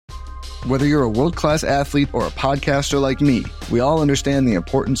Whether you're a world-class athlete or a podcaster like me, we all understand the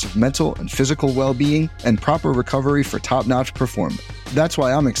importance of mental and physical well-being and proper recovery for top-notch performance. That's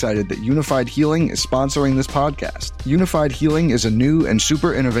why I'm excited that Unified Healing is sponsoring this podcast. Unified Healing is a new and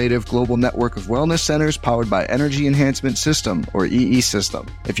super innovative global network of wellness centers powered by Energy Enhancement System, or EE System.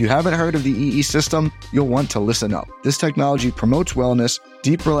 If you haven't heard of the EE System, you'll want to listen up. This technology promotes wellness,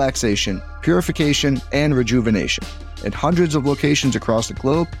 deep relaxation, purification, and rejuvenation. In hundreds of locations across the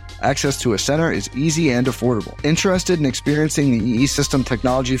globe, access to a center is easy and affordable. Interested in experiencing the EE System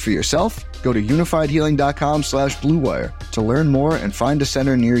technology for yourself? Go to unifiedhealing.com/bluewire to learn more and find a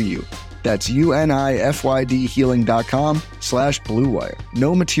center near you. That's unifydhealing.com/bluewire.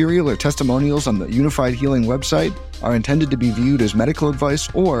 No material or testimonials on the Unified Healing website are intended to be viewed as medical advice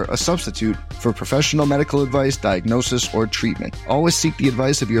or a substitute for professional medical advice, diagnosis, or treatment. Always seek the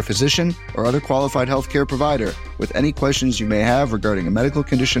advice of your physician or other qualified healthcare provider with any questions you may have regarding a medical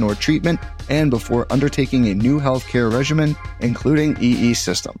condition or treatment and before undertaking a new healthcare regimen, including EE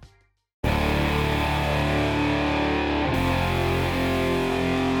System.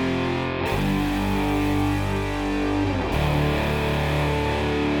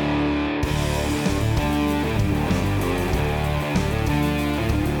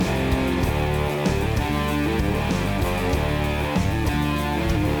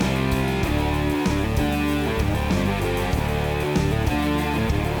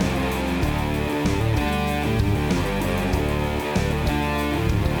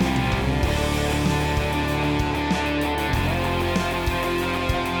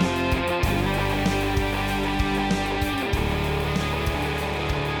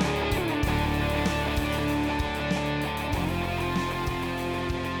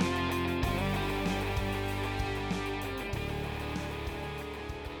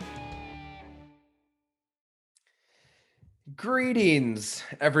 Greetings,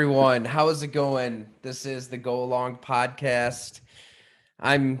 everyone. How is it going? This is the Go Along Podcast.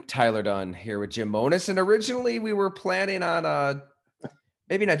 I'm Tyler Dunn here with Jim Monis, and originally we were planning on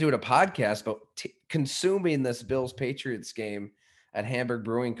maybe not doing a podcast, but consuming this Bills-Patriots game at Hamburg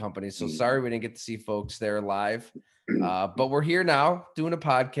Brewing Company. So sorry we didn't get to see folks there live, but we're here now doing a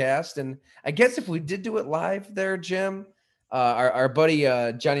podcast. And I guess if we did do it live there, Jim, our buddy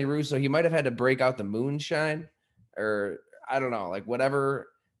Johnny Russo, he might have had to break out the moonshine, or I don't know, like whatever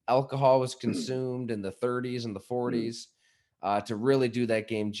alcohol was consumed in the 30s and the 40s to really do that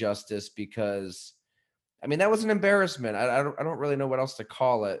game justice, because I mean, that was an embarrassment. I don't really know what else to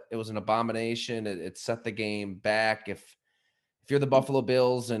call it. It was an abomination. It set the game back. If you're the Buffalo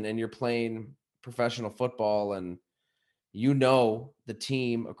Bills and you're playing professional football and you know the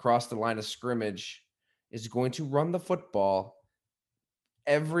team across the line of scrimmage is going to run the football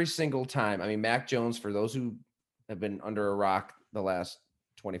every single time. I mean, Mac Jones, for those who have been under a rock the last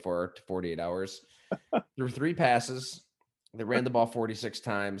 24 to 48 hours, threw 3 passes. They ran the ball 46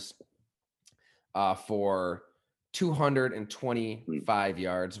 times for 225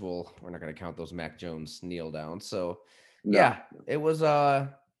 yards. Well, we're not going to count those Mac Jones kneel down. So yeah, it was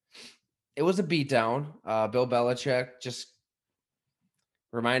a beatdown. Bill Belichick just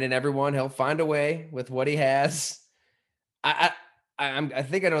reminding everyone he'll find a way with what he has. I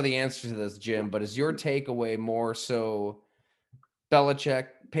think I know the answer to this, Jim, but is your takeaway more so Belichick,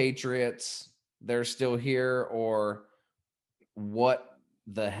 Patriots, they're still here, or what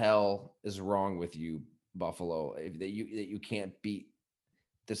the hell is wrong with you, Buffalo, that you can't beat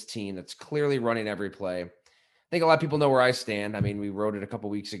this team that's clearly running every play? I think a lot of people know where I stand. I mean, we wrote it a couple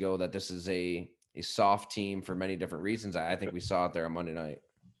weeks ago that this is a soft team for many different reasons. I think we saw it there on Monday night.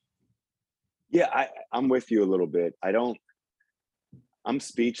 Yeah, I'm with you a little bit. I'm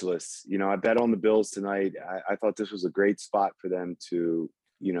speechless. You know, I bet on the Bills tonight. I thought this was a great spot for them to,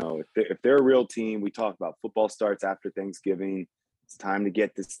 you know, if they're a real team, we talk about football starts after Thanksgiving. It's time to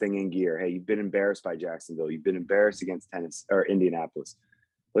get this thing in gear. Hey, you've been embarrassed by Jacksonville. You've been embarrassed against Tennessee or Indianapolis.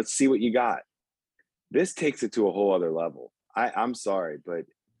 Let's see what you got. This takes it to a whole other level. I'm sorry, but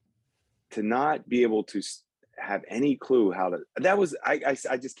to not be able to have any clue how to, that was, I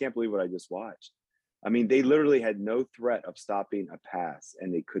just can't believe what I just watched. I mean, they literally had no threat of stopping a pass,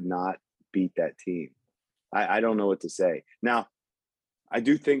 and they could not beat that team. I don't know what to say. Now, I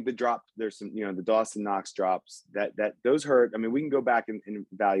do think there's some, you know, the Dawson Knox drops that those hurt. I mean, we can go back and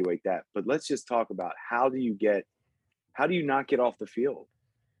evaluate that, but let's just talk about how do you not get off the field?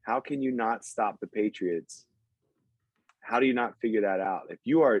 How can you not stop the Patriots? How do you not figure that out? If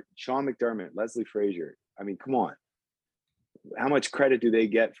you are Sean McDermott, Leslie Frazier, I mean, come on. How much credit do they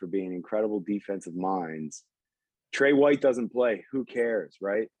get for being incredible defensive minds? Trey White doesn't play. Who cares,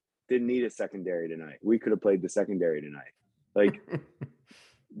 right? Didn't need a secondary tonight. We could have played the secondary tonight. Like,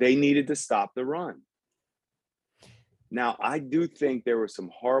 they needed to stop the run. Now, I do think there were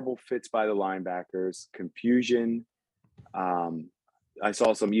some horrible fits by the linebackers, confusion. I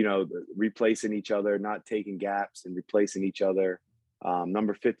saw some, replacing each other, not taking gaps and replacing each other.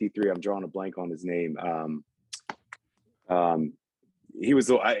 Number 53, I'm drawing a blank on his name. He was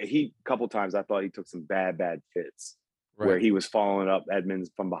a couple times I thought he took some bad fits where he was following up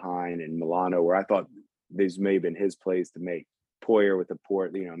Edmonds from behind and Milano, where I thought these may have been his plays to make. Poyer with the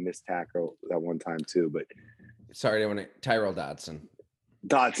missed tackle that one time too. But sorry, Tyrell Dodson.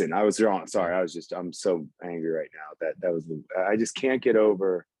 I was wrong. Sorry, I'm so angry right now. I just can't get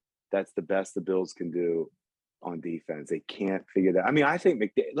over. That's the best the Bills can do on defense. They can't figure that. I mean, I think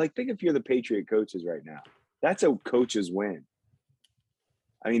think if you're the Patriot coaches right now, that's a coach's win.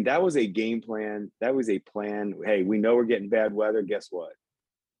 I mean, that was a game plan. That was a plan. Hey, we know we're getting bad weather. Guess what?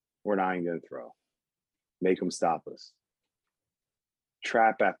 We're not even going to throw. Make them stop us.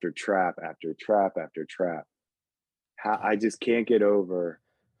 Trap after trap after trap after trap. I just can't get over.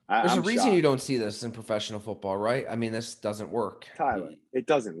 There's a reason shocked. You don't see this in professional football, right? I mean, this doesn't work. Tyler, it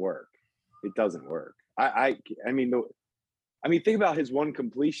doesn't work. It doesn't work. I mean, think about his one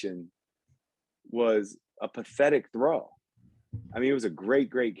completion was a pathetic throw. I mean, it was a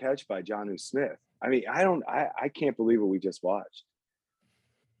great catch by Jonnu Smith. I mean, I can't believe what we just watched.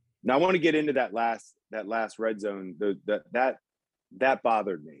 Now I want to get into that last red zone. That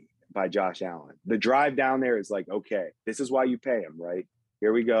bothered me by Josh Allen. The drive down there is like, okay, this is why you pay him, right?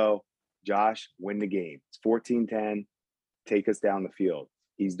 Here we go. Josh, win the game. It's 14-10. Take us down the field.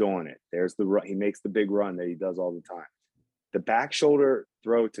 He's doing it. There's the run. He makes the big run that he does all the time. The back shoulder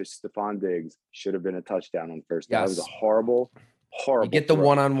throw to Stephon Diggs should have been a touchdown on first down. That was a horrible. You get the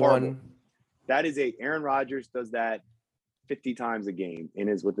one-on-one. That is Aaron Rodgers does that 50 times a game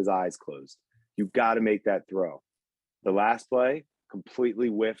with his eyes closed. You've got to make that throw. The last play, completely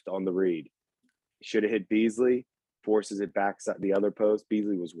whiffed on the read. Should have hit Beasley, forces it back the other post.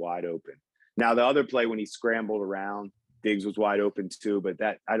 Beasley was wide open. Now, the other play when he scrambled around, Diggs was wide open too, but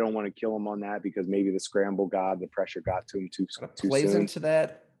that I don't want to kill him on that because maybe the the pressure got to him too plays soon. Into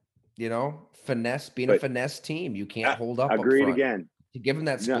that, finesse, being a finesse team. You can't hold up. Agreed again. To give him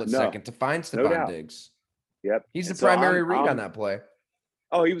that split second to find Stephon Diggs. Yep. He's the primary read on that play.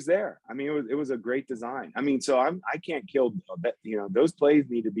 Oh, he was there. I mean, it was a great design. I mean, so I can't kill that. Those plays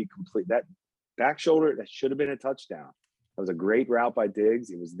need to be complete. That back shoulder, that should have been a touchdown. That was a great route by Diggs.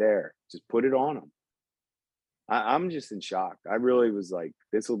 He was there. Just put it on him. I'm just in shock. I really was like,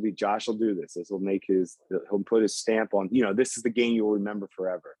 Josh will do this. This will make he'll put his stamp on, this is the game you'll remember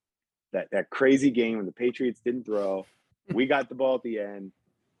forever. That crazy game when the Patriots didn't throw. We got the ball at the end.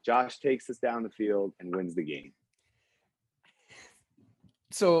 Josh takes us down the field and wins the game.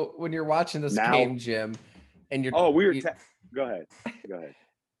 So when you're watching this game, Jim, and you're go ahead.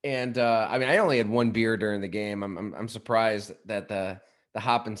 And I only had one beer during the game. I'm surprised that the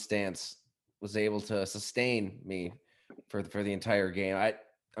hop and stance was able to sustain me for the entire game.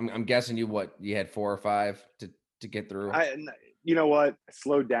 I'm guessing you had 4 or 5 to get through. You know what? I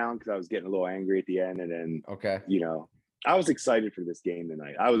slowed down because I was getting a little angry at the end, and then I was excited for this game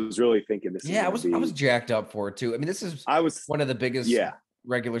tonight. I was really thinking this. Yeah, I was jacked up for it too. I mean, this is one of the biggest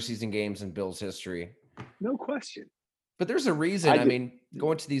regular season games in Bills history. No question. But there's a reason.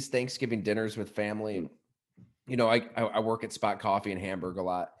 Going to these Thanksgiving dinners with family, and I work at Spot Coffee in Hamburg a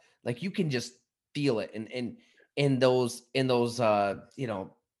lot. Like you can just feel it, and in those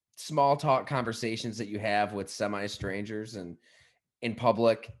small talk conversations that you have with semi strangers and in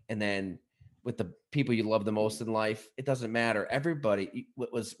public, and then with the people you love the most in life, it doesn't matter. Everybody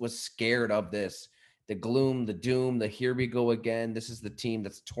was scared of this. The gloom, the doom, the here we go again. This is the team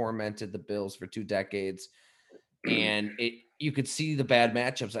that's tormented the Bills for 2 decades. And you could see the bad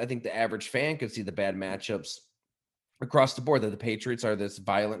matchups. I think the average fan could see the bad matchups across the board, that the Patriots are this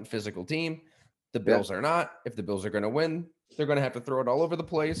violent and physical team. The Bills are not. If the Bills are going to win, they're going to have to throw it all over the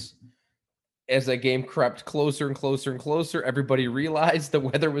place. As that game crept closer and closer and closer, everybody realized the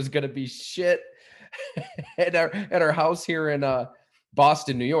weather was going to be shit at our house here in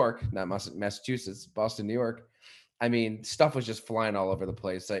Boston, New York, not Massachusetts, Boston, New York. I mean, stuff was just flying all over the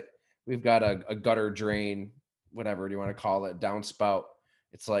place. We've got a gutter drain, whatever you want to call it, downspout.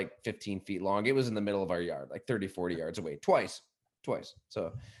 It's like 15 feet long. It was in the middle of our yard, like 30, 40 yards away, twice.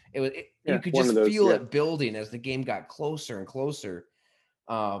 So you could just feel it building as the game got closer and closer.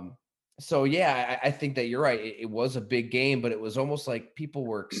 I think that you're right. It was a big game, but it was almost like people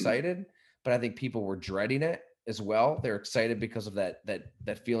were excited, but I think people were dreading it as well. They're excited because of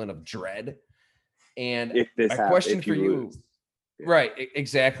that feeling of dread. And a question for you, right?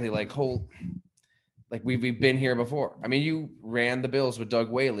 Exactly. Like Like we've been here before. I mean, you ran the Bills with Doug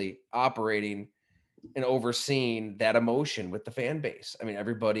Whaley operating and overseeing that emotion with the fan base. I mean,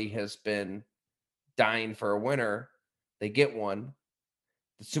 everybody has been dying for a winner. They get one.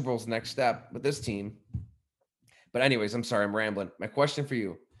 The Super Bowl's the next step with this team. But anyways, I'm sorry, I'm rambling. My question for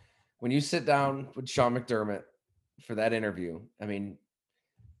you, when you sit down with Sean McDermott for that interview, I mean,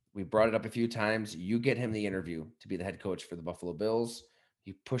 we brought it up a few times. You get him the interview to be the head coach for the Buffalo Bills.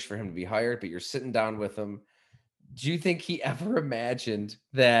 You push for him to be hired, but you're sitting down with him. Do you think he ever imagined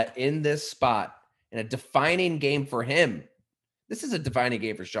that in this spot, in a defining game for him, this is a defining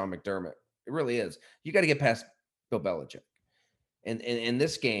game for Sean McDermott. It really is. You got to get past Bill Belichick. And in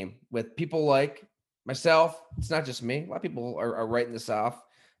this game, with people like myself, it's not just me. A lot of people are writing this off.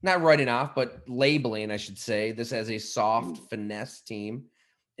 Not writing off, but labeling, I should say, this as a soft finesse team.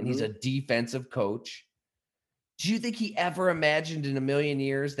 And he's a defensive coach. Do you think he ever imagined in a million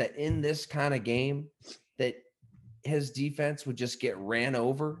years that in this kind of game that his defense would just get ran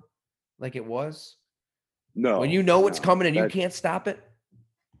over like it was? No. When you know it's coming and you can't stop it?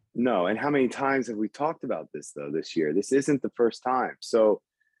 No. And how many times have we talked about this, though, this year? This isn't the first time. So,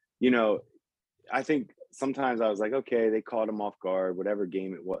 I think sometimes I was like, okay, they caught him off guard, whatever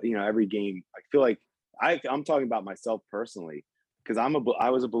game it was. Every game, I feel like I'm talking about myself personally because I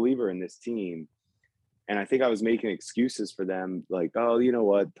was a believer in this team. And I think I was making excuses for them, like, oh, you know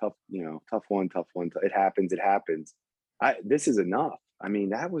what, tough one. It happens. This is enough. I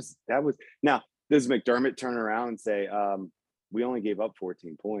mean, that was. Now, does McDermott turn around and say, we only gave up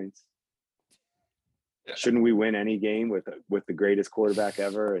 14 points? Shouldn't we win any game with the greatest quarterback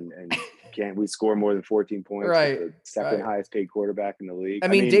ever? And can't we score more than 14 points? Right. With the second highest paid quarterback in the league. I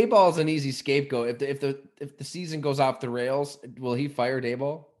mean, Dayball's an easy scapegoat. If the season goes off the rails, will he fire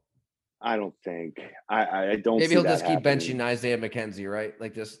Dayball? I don't think. I don't. Maybe he'll just keep happening. benching Isaiah McKenzie, right?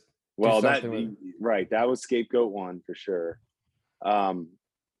 Like just. Well, that was scapegoat one for sure. Then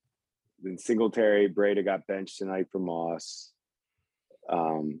Singletary, Breda got benched tonight for Moss,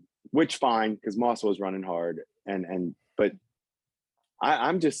 which fine because Moss was running hard, but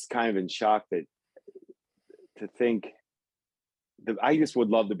I'm just kind of in shock to think that I just would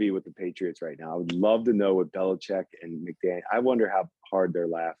love to be with the Patriots right now. I would love to know what Belichick and McDaniel. I wonder how hard they're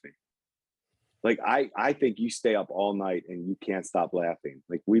laughing. Like, I think you stay up all night and you can't stop laughing.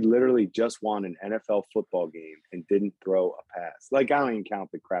 Like, we literally just won an NFL football game and didn't throw a pass. Like, I don't even count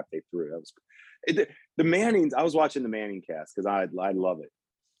the crap they threw. That was the Mannings. I was watching the Manning cast because I love it.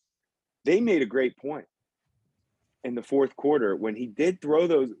 They made a great point in the fourth quarter when he did throw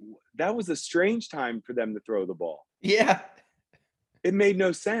those. That was a strange time for them to throw the ball. Yeah. It made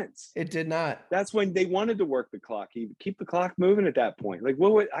no sense. It did not. That's when they wanted to work the clock. He keep the clock moving at that point. Like,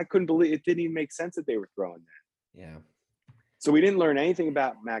 I couldn't believe it. Didn't even make sense that they were throwing that. Yeah. So we didn't learn anything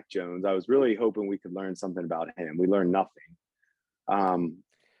about Mac Jones. I was really hoping we could learn something about him. We learned nothing.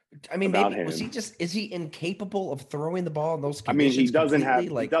 I mean, maybe is he incapable of throwing the ball in those conditions? I mean, he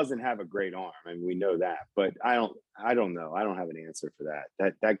doesn't have a great arm. I mean, we know that, but I don't know. I don't have an answer for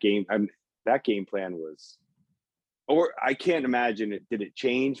that. That game plan was. Or I can't imagine it. Did it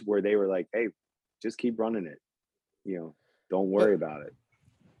change where they were like, hey, just keep running it? Don't worry about it.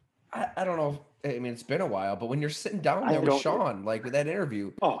 I don't know. I mean, it's been a while, but when you're sitting down there with Sean, like with that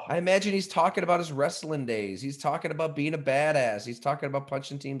interview, I imagine he's talking about his wrestling days. He's talking about being a badass. He's talking about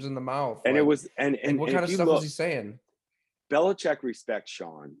punching teams in the mouth. And it was, and what kind of stuff was he saying? Belichick respects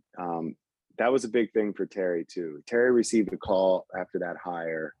Sean. That was a big thing for Terry too. Terry received a call after that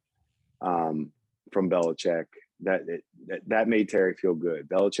hire from Belichick. That made Terry feel good.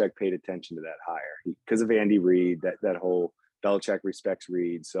 Belichick paid attention to that hire because of Andy Reid. That whole Belichick respects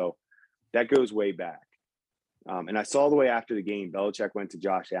Reid, so that goes way back. And I saw the way after the game, Belichick went to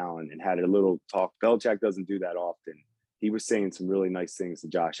Josh Allen and had a little talk. Belichick doesn't do that often. He was saying some really nice things to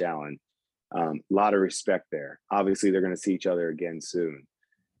Josh Allen. A lot of respect there. Obviously, they're going to see each other again soon.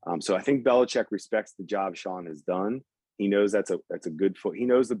 So I think Belichick respects the job Sean has done. He knows that's a good He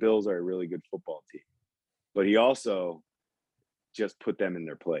knows the Bills are a really good football team. But he also just put them in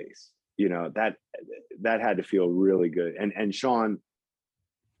their place. That had to feel really good. And Sean,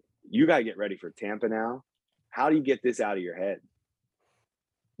 you got to get ready for Tampa now. How do you get this out of your head?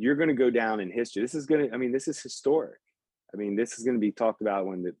 You're going to go down in history. This is historic. I mean, this is going to be talked about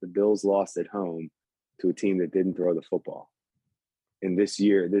when the Bills lost at home to a team that didn't throw the football in this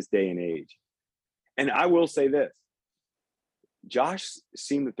day and age. And I will say this, Josh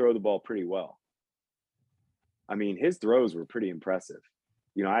seemed to throw the ball pretty well. I mean, his throws were pretty impressive.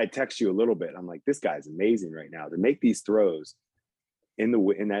 I text you a little bit. I'm like, this guy's amazing right now to make these throws in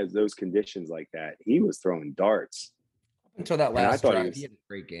those conditions like that. He was throwing darts. Until that And I last thought drive, he had a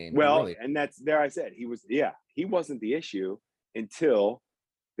great game. He well, really, and that's there. I said he wasn't the issue until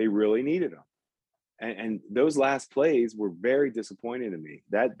they really needed him. And those last plays were very disappointing to me.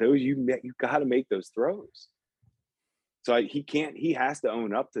 That those you got to make those throws. So he has to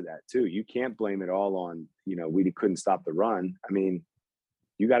own up to that too. You can't blame it all on, we couldn't stop the run. I mean,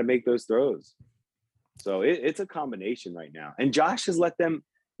 you got to make those throws. So it's a combination right now. And Josh has let them,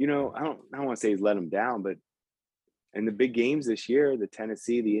 I don't want to say he's let them down, but in the big games this year, the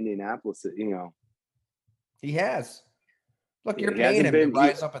Tennessee, the Indianapolis, he has. Look, you're he paying hasn't him to been-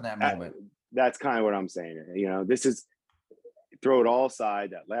 rise up in that moment. That's kind of what I'm saying. This is throw it all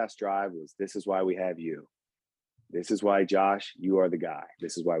aside. That last drive this is why we have you. This is why, Josh, you are the guy.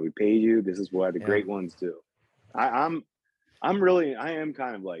 This is why we paid you. This is why the great ones do. I'm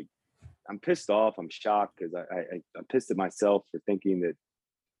kind of like, I'm pissed off. I'm shocked because I'm pissed at myself for thinking that,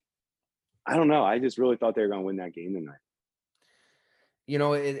 I don't know. I just really thought they were going to win that game tonight.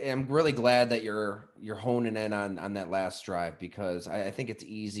 I'm really glad that you're honing in on that last drive, because I think it's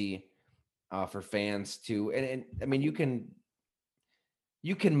easy for fans to, and I mean, you can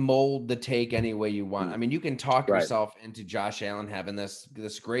mold the take any way you want. I mean, you can talk Right. yourself into Josh Allen having this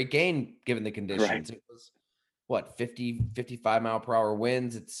great game given the conditions. Right. It was what, 50, 55 mile per hour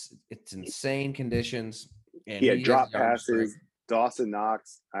winds. It's insane conditions. And He had has drop yard passes. strength. Dawson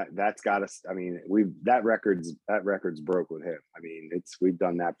Knox, that's got us. I mean, that record's broke with him. I mean, we've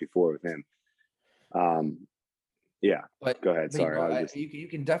done that before with him. Yeah. But Go ahead. but, Sorry. you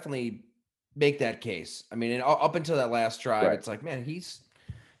can definitely make that case. I mean, and up until that last drive, Right. it's like, man, he's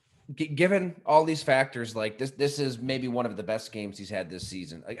given all these factors, like this is maybe one of the best games he's had this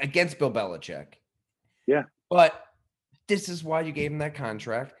season against Bill Belichick. Yeah. But this is why you gave him that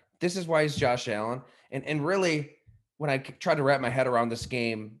contract. This is why he's Josh Allen. And really, when I tried to wrap my head around this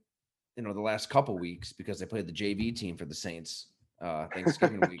game, the last couple weeks, because I played the JV team for the Saints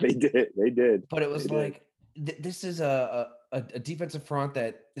Thanksgiving week. They did. But it was this is a defensive front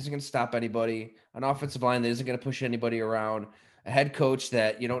that isn't going to stop anybody, an offensive line that isn't going to push anybody around, a head coach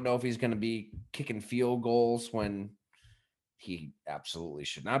that you don't know if he's going to be kicking field goals when he absolutely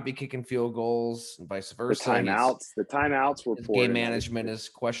should not be kicking field goals, and vice versa. The timeouts were his poor. game management is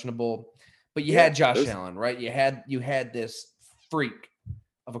questionable. But you Yeah, had Josh Allen, right? You had this freak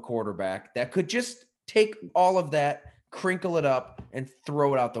of a quarterback that could just take all of that, crinkle it up, and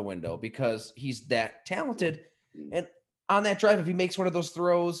throw it out the window because he's that talented. And on that drive, if he makes one of those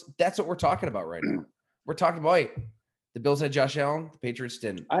throws, that's what we're talking about right now. We're talking about, hey, the Bills had Josh Allen, the Patriots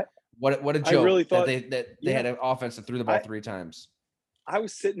didn't. What a joke I really thought that they had an offense that threw the ball 3 times. I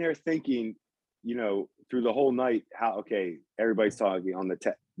was sitting there thinking, through the whole night, everybody's talking on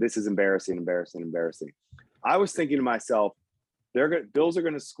this is embarrassing. I was thinking to myself, Bills are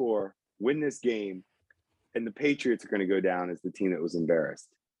going to score, win this game, and the Patriots are going to go down as the team that was embarrassed.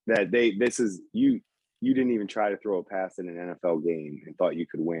 That you didn't even try to throw a pass in an NFL game and thought you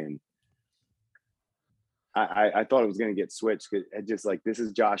could win. I thought it was going to get switched. Just like, this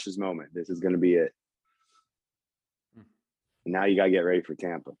is Josh's moment. This is going to be it. And now you got to get ready for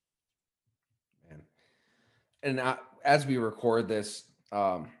Tampa. Man. And as we record this,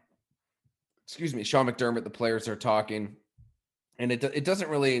 Sean McDermott, the players are talking, and it doesn't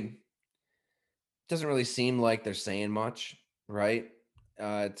really seem like they're saying much, right?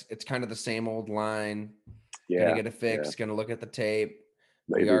 It's kind of the same old line. Yeah. Gonna get it fixed. Gonna look at the tape.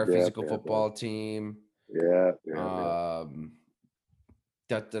 Maybe, we are a physical football team. Yeah.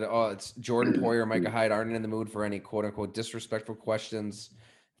 It's Jordan Poyer, Micah Hyde aren't in the mood for any quote unquote disrespectful questions.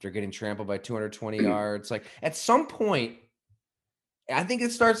 If they're getting trampled by 220 yards, like at some point, I think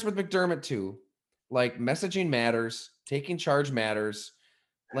it starts with McDermott too. Like, messaging matters, taking charge matters.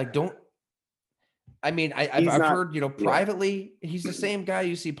 Like, I've heard, privately, he's the same guy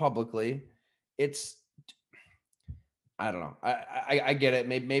you see publicly. I don't know. I get it.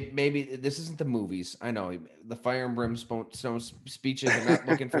 Maybe this isn't the movies. I know the fire and brimstone speeches. I'm not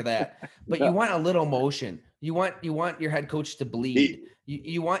looking for that. But you want a little emotion. You want your head coach to bleed.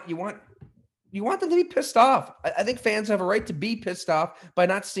 You want them to be pissed off. I think fans have a right to be pissed off by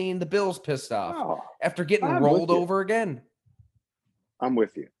not seeing the Bills pissed off after getting rolled over again. I'm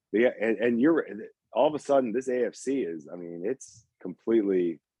with you. Yeah, and you're all of a sudden this AFC is. I mean, it's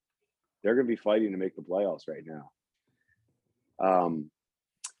completely. They're going to be fighting to make the playoffs right now.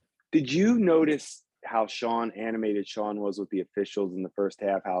 Did you notice how animated Sean was with the officials in the first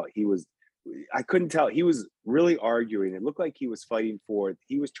half? How I couldn't tell. He was really arguing. It looked like he was fighting for it.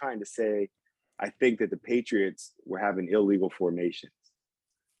 He was trying to say, I think that the Patriots were having illegal formations.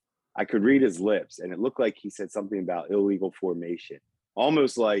 I could read his lips, and it looked like he said something about illegal formation.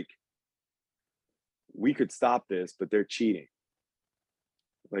 Almost like we could stop this, but they're cheating.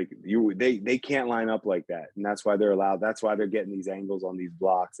 Like they can't line up like that, and that's why they're allowed. That's why they're getting these angles on these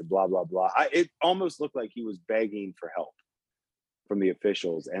blocks and blah blah blah. It almost looked like he was begging for help from the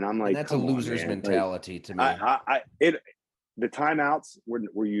officials, and I'm like, and that's a loser's mentality to me. The timeouts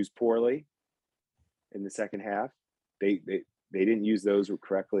were used poorly in the second half. They didn't use those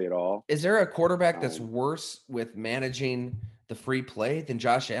correctly at all. Is there a quarterback that's worse with managing the free play than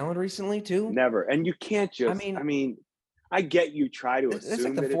Josh Allen recently too? Never. And you can't just. I mean, I get you try to assume it's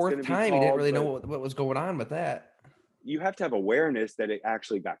like the fourth time he didn't really know what was going on with that. You have to have awareness that it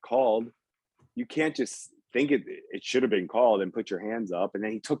actually got called. You can't just think it should have been called and put your hands up. And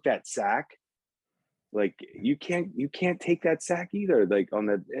then he took that sack. Like you can't take that sack either. Like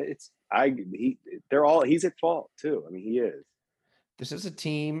he's at fault too. I mean, he is. This is a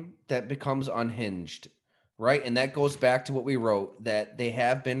team that becomes unhinged, right? And that goes back to what we wrote, that they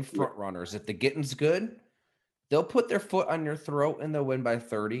have been front runners. If the getting's good, they'll put their foot on your throat and they'll win by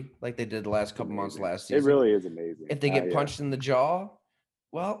 30, like they did the last couple months last season. It really is amazing. If they get punched in the jaw,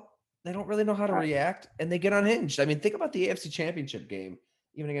 well, they don't really know how to react and they get unhinged. I mean, think about the AFC Championship game,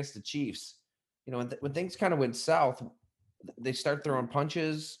 even against the Chiefs. You know, when things kind of went south, they start throwing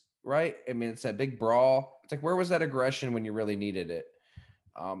punches, right? I mean, it's that big brawl. It's like, where was that aggression when you really needed it?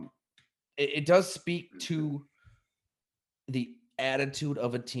 It does speak to the attitude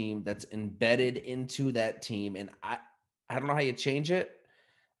of a team that's embedded into that team. And I don't know how you change it.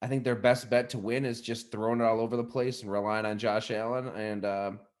 I think their best bet to win is just throwing it all over the place and relying on Josh Allen.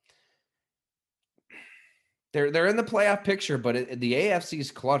 And they're in the playoff picture, but the AFC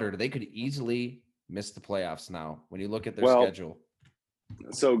is cluttered. They could easily miss the playoffs now when you look at their schedule.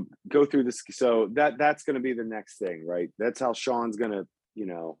 So go through this. So that's going to be the next thing, right? That's how Sean's going to,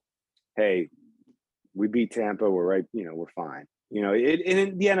 hey, we beat Tampa. We're right. We're fine. And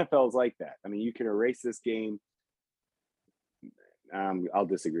the NFL is like that. I mean, you can erase this game. I'll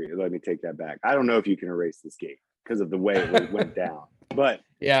disagree. Let me take that back. I don't know if you can erase this game because of the way it went down. But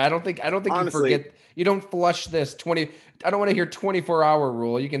yeah, I don't think honestly, you forget. You don't flush this 20. I don't want to hear 24-hour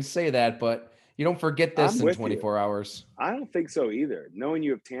rule. You can say that, but you don't forget this in 24 hours. I don't think so either. Knowing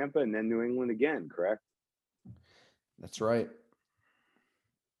you have Tampa and then New England again, correct? That's right.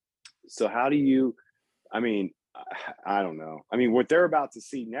 So how do you? I mean, I don't know. I mean, what they're about to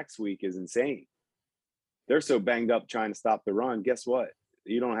see next week is insane. They're so banged up trying to stop the run. Guess what?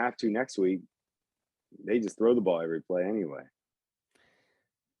 You don't have to next week. They just throw the ball every play anyway.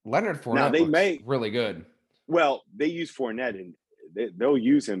 Leonard Fournette looks really good. Well, they use Fournette and they'll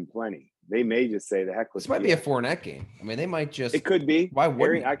use him plenty. They may just say the heck. This might be a Fournette game. I mean, they might just. It could be. Why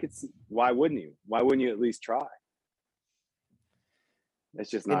wouldn't I could see? Why wouldn't you? Why wouldn't you at least try?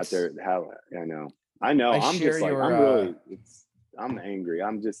 That's just not their how. I know. I'm just like I'm angry.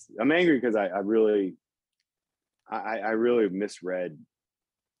 I'm angry because I really misread.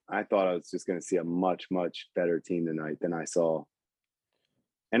 I thought I was just going to see a much, much better team tonight than I saw.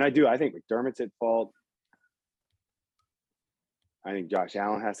 And I think McDermott's at fault. I think Josh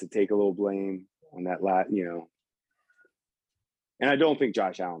Allen has to take a little blame on that and I don't think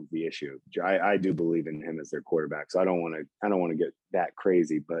Josh Allen's the issue. I do believe in him as their quarterback. So I don't want to get that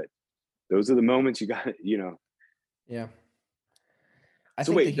crazy, but those are the moments you got, Yeah. I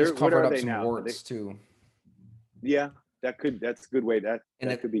think that he's covered up some warts too. Yeah, that's a good way. That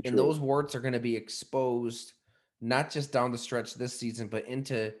could be true. And those warts are going to be exposed, not just down the stretch this season, but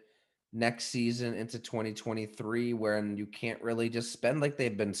into next season, into 2023, when you can't really just spend like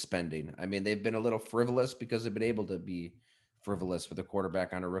they've been spending. I mean, they've been a little frivolous because they've been able to be frivolous with a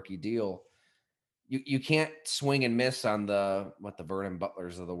quarterback on a rookie deal. You can't swing and miss on the Vernon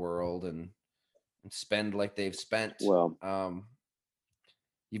Butlers of the world and spend like they've spent. Well,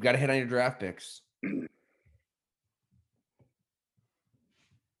 you've got to hit on your draft picks.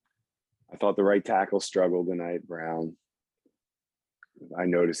 I thought the right tackle struggled tonight, Brown. I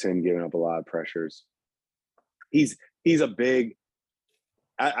noticed him giving up a lot of pressures. He's a big.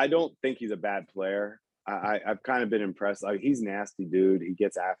 I don't think he's a bad player. I've kind of been impressed. He's nasty, dude. He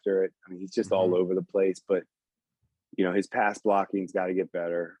gets after it. I mean, he's just all over the place. But his pass blocking's got to get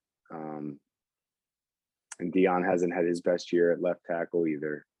better. And Dion hasn't had his best year at left tackle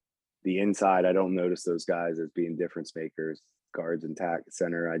either. The inside, I don't notice those guys as being difference makers. Guards and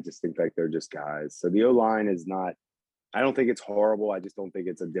center, I just think like they're just guys. So the O-line is not. I don't think it's horrible. I just don't think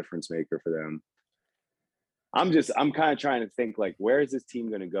it's a difference maker for them. I'm kind of trying to think like, where is this team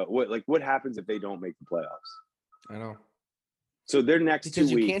going to go? What happens if they don't make the playoffs? I know. So their next 2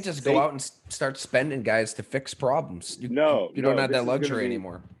 weeks, you can't just go out and start spending guys to fix problems. You don't have that luxury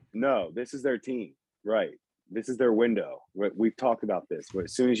anymore. No, this is their team, right? This is their window. We've talked about this.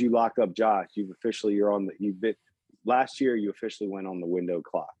 As soon as you lock up Josh, last year you officially went on the window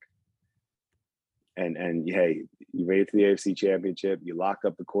clock. And hey, you made it to the AFC Championship. You lock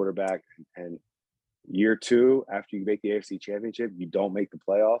up the quarterback, and year 2 after you make the AFC Championship, you don't make the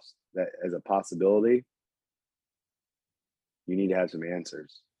playoffs. That as a possibility. You need to have some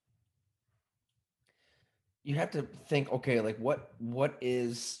answers. You have to think, okay, like what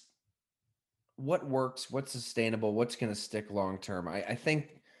works, what's sustainable, what's going to stick long term. I think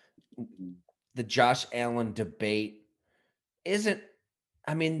the Josh Allen debate isn't.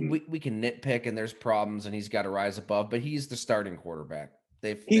 I mean, we can nitpick and there's problems and he's got to rise above, but he's the starting quarterback.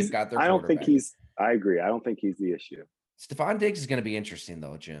 They've got their. I don't think he's. I agree. I don't think he's the issue. Stephon Diggs is going to be interesting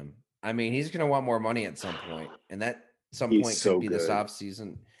though, Jim. I mean, he's going to want more money at some point, and that some point could be this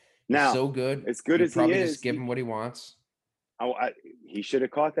offseason. Now, so good. As good as he is, just give him what he wants. He should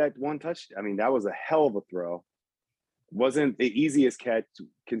have caught that one touch. I mean, that was a hell of a throw. Wasn't the easiest catch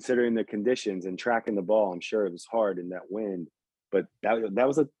considering the conditions and tracking the ball. I'm sure it was hard in that wind, but that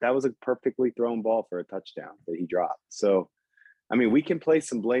was a perfectly thrown ball for a touchdown that he dropped. So, I mean, we can place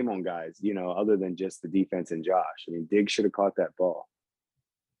some blame on guys, other than just the defense and Josh. I mean, Diggs should have caught that ball.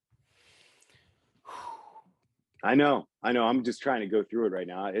 I know. I'm just trying to go through it right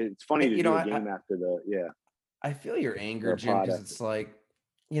now. It's funny to do a game after I feel your anger, Jim, because it's like,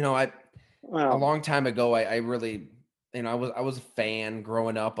 a long time ago, I really, I was a fan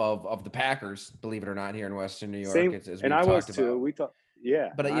growing up of the Packers, believe it or not, here in Western New York. And I was too. We thought,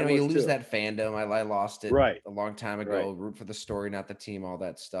 but you lose that fandom. I lost it a long time ago. Right. Root for the story, not the team, all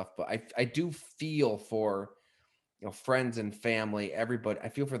that stuff. But I do feel for, friends and family, everybody. I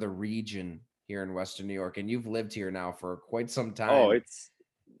feel for the region here in Western New York, and you've lived here now for quite some time.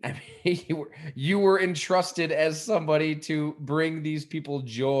 I mean, you were entrusted as somebody to bring these people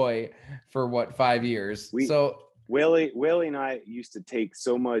joy for 5 years. Willie and I used to take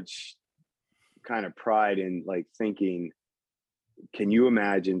so much kind of pride in like thinking, can you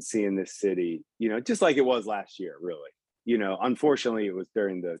imagine seeing this city, just like it was last year, really, unfortunately it was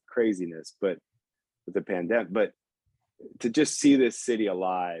during the craziness, but with the pandemic, but to just see this city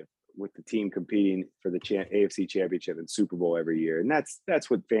alive with the team competing for the AFC Championship and Super Bowl every year. And that's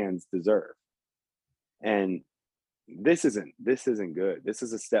what fans deserve. And this isn't good. This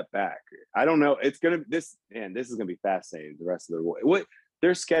is a step back. I don't know. This is going to be fascinating the rest of the way. What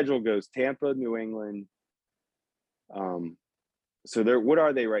their schedule goes: Tampa, New England. So what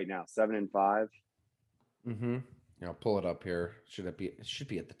are they right now? 7-5. Mm-hmm. I'll pull it up here. It should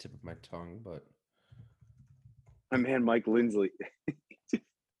be at the tip of my tongue, but my man Mike Lindsley.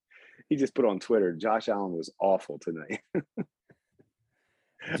 He just put on Twitter, Josh Allen was awful tonight.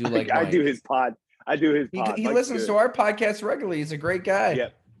 I do his pod. He listens to our podcast regularly. He's a great guy. Yeah,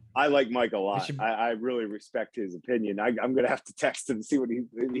 I like Mike a lot. I really respect his opinion. I'm going to have to text him and see what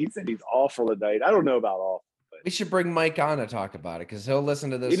he said. He's awful tonight. I don't know about awful. But. We should bring Mike on to talk about it because he'll listen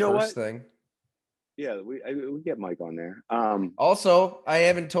to this first thing. Yeah, we get Mike on there. Also, I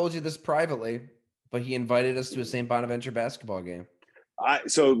haven't told you this privately, but he invited us to a St. Bonaventure basketball game.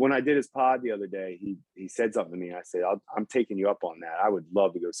 So when I did his pod the other day, he said something to me. I said, I'm taking you up on that. I would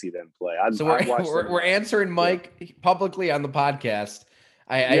love to go see them play. We're answering Mike publicly on the podcast.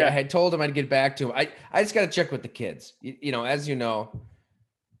 I had told him I'd get back to him. I just got to check with the kids. As you know,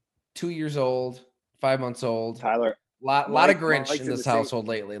 2 years old, 5 months old. Tyler, lot of Grinch in this household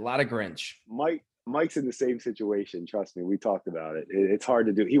lately. A lot of Grinch. Mike's in the same situation. Trust me. We talked about it. It's hard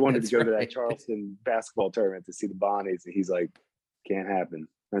to do. He wanted to go to that Charleston basketball tournament to see the Bonnies, and he's like, can't happen.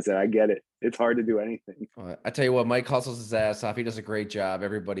 I said, I get it. It's hard to do anything. I tell you what, Mike hustles his ass off. He does a great job.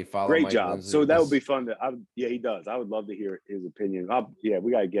 Everybody follow Great Mike job. Lindsay. So that would be fun. He does. I would love to hear his opinion.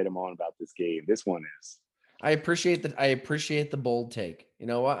 We got to get him on about this game. This one is. I appreciate the bold take. You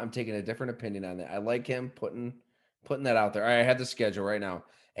know what? I'm taking a different opinion on that. I like him putting that out there. All right, I have the schedule right now.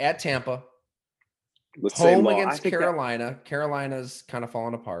 At Tampa. Home against Carolina. Carolina's kind of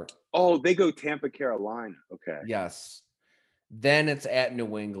falling apart. Oh, they go Tampa, Carolina. Okay. Yes. Then it's at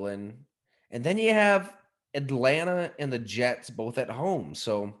New England. And then you have Atlanta and the Jets both at home.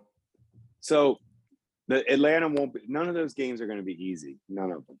 So the Atlanta none of those games are going to be easy.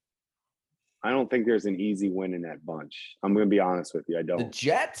 None of them. I don't think there's an easy win in that bunch. I'm going to be honest with you. I don't. The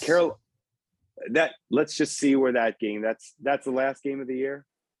Jets? Let's just see where that game, that's the last game of the year.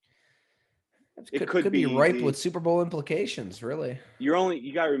 It could be ripe with Super Bowl implications, really.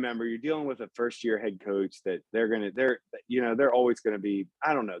 You got to remember, you're dealing with a first-year head coach that they're always going to be.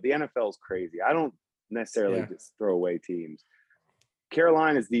 I don't know. The NFL is crazy. I don't necessarily just throw away teams.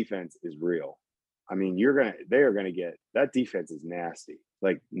 Carolina's defense is real. I mean, they are going to get that defense is nasty,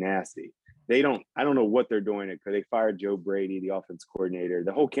 like nasty. I don't know what they're doing because they fired Joe Brady, the offense coordinator.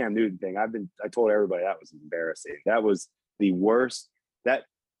 The whole Cam Newton thing, I told everybody that was embarrassing. That was the worst. That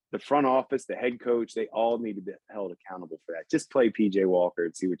the front office, the head coach, they all need to be held accountable for that. Just play PJ Walker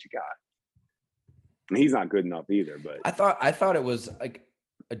and see what you got. And he's not good enough either, but I thought it was like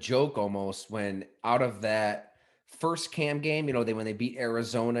a joke almost when out of that first Cam game, when they beat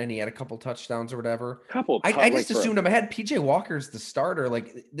Arizona and he had a couple touchdowns or whatever. I just assumed him. I had PJ Walker's the starter.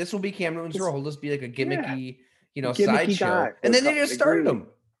 Like this will be Cam Newton's role. He'll just be like a gimmicky, sideshow. And then they just started him.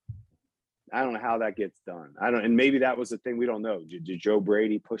 I don't know how that gets done. And maybe that was the thing. We don't know. Did Joe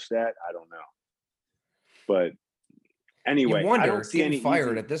Brady push that? I don't know. But anyway, you wonder, I don't see any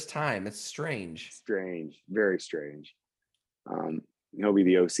fired at this time. It's strange. Strange, very strange. He'll be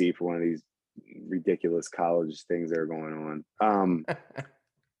the OC for one of these ridiculous college things that are going on.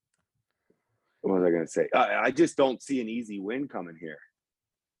 What was I going to say? I just don't see an easy win coming here.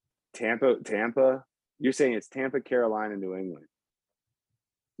 Tampa. You're saying it's Tampa, Carolina, New England.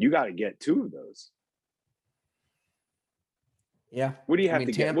 You got to get 2 of those. Yeah. What do you have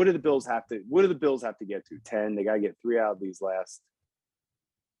to get? What do the Bills have to? What do the Bills have to get to? 10. They got to get 3 out of these last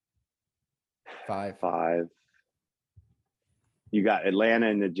 5. You got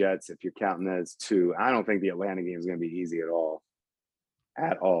Atlanta and the Jets. If you're counting that as 2, I don't think the Atlanta game is going to be easy at all.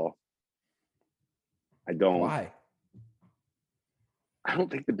 At all. I don't. Why? I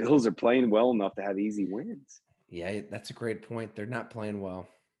don't think the Bills are playing well enough to have easy wins. Yeah, that's a great point. They're not playing well.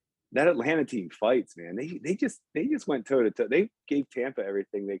 That Atlanta team fights, man. They just went toe to toe. They gave Tampa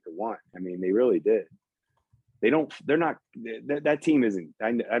everything they could want. I mean, they really did. That team isn't.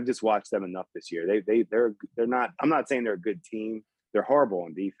 I've just watched them enough this year. They're not. I'm not saying they're a good team. They're horrible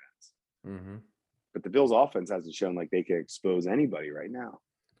on defense. Mm-hmm. But the Bills' offense hasn't shown like they can expose anybody right now.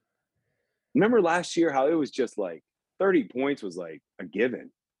 Remember last year how it was just like 30 points was like a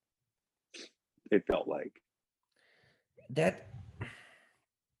given. It felt like that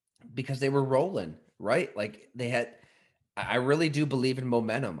because they were rolling, right? Like they had. I really do believe in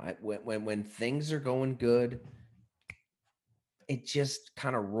momentum. When things are going good, it just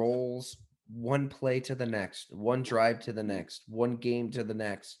kind of rolls one play to the next, one drive to the next, one game to the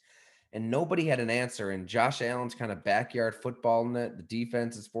next. And nobody had an answer. And Josh Allen's kind of backyard footballing it. The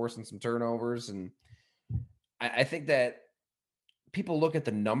defense is forcing some turnovers. And I think that people look at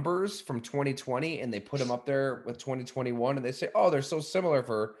the numbers from 2020 and they put them up there with 2021 and they say, oh, they're so similar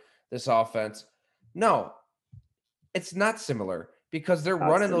for this offense. No, it's not similar because they're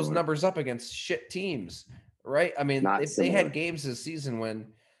running those numbers up against shit teams, right? I mean, they had games this season when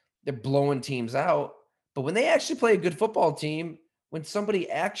they're blowing teams out, but when they actually play a good football team, when somebody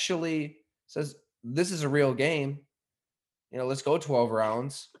actually says, this is a real game, let's go 12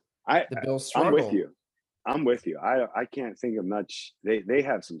 rounds, the Bills struggle. I'm with you. I can't think of much. They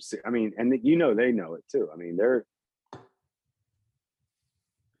have some, I mean, and they know it too. I mean, they're,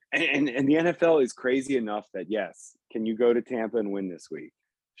 and the NFL is crazy enough that yes, can you go to Tampa and win this week?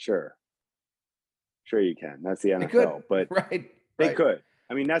 Sure you can. That's the NFL. But they could.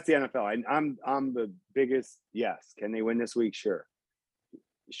 I mean, that's the NFL. I'm the biggest yes. Can they win this week? Sure.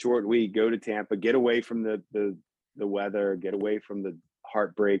 Short week, go to Tampa, get away from the weather, get away from the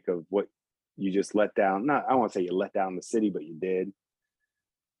heartbreak of what you just let down. I don't want to say you let down the city, but you did.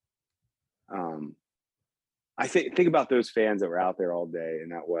 I think about those fans that were out there all day in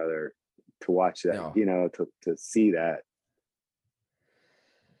that weather to watch that, to see that.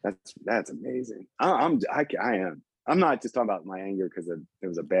 That's amazing. I am. I'm not just talking about my anger because it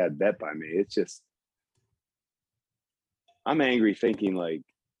was a bad bet by me. It's just I'm angry thinking like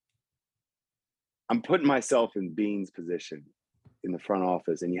I'm putting myself in Bean's position in the front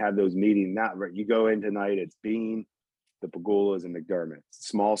office, and you have those meetings. You go in tonight. It's Bean, the Pegulas, and McDermott.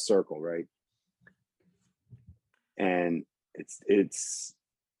 Small circle, right? And it's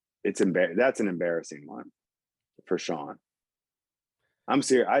that's an embarrassing one for Sean. I'm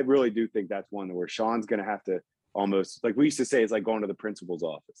serious. I really do think that's one where Sean's going to have to almost, like we used to say, it's like going to the principal's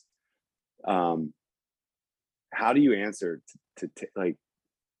office. How do you answer to like,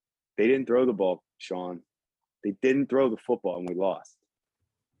 they didn't throw the ball, Sean. They didn't throw the football and we lost.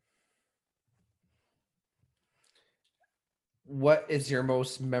 What is your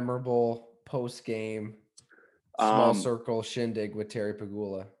most memorable post-game small circle shindig with Terry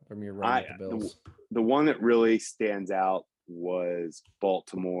Pegula from your run with the Bills? The one that really stands out was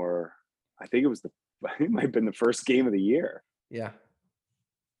Baltimore. I think it might have been the first game of the year. Yeah.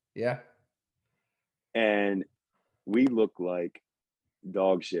 And we look like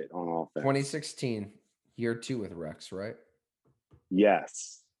dog shit on offense. 2016, year 2 with Rex, right?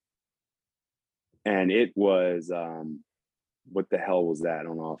 Yes. And it was what the hell was that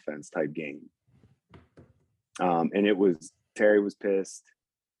on offense type game. And it was, Terry was pissed.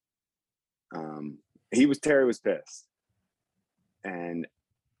 Terry was pissed. And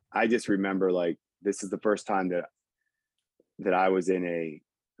I just remember, like, this is the first time that I was in a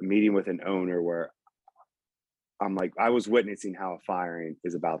meeting with an owner where I'm like, I was witnessing how a firing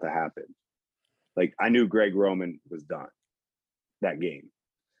is about to happen. Like, I knew Greg Roman was done that game.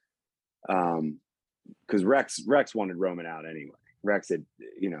 Because Rex wanted Roman out anyway. Rex had,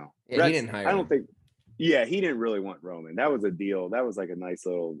 Rex, he didn't hire him. He didn't really want Roman. That was a deal. That was like a nice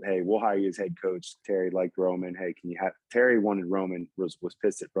little, hey, we'll hire you as head coach. Terry liked Roman. Hey, can you have, Terry wanted Roman, was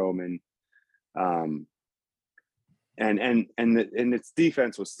pissed at Roman. And its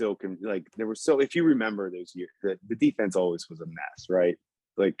defense was still like, there was, so if you remember those years, the defense always was a mess, right?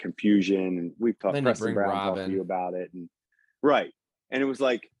 Like confusion, and we've talked, Preston Brown talked to you about it, and right. And it was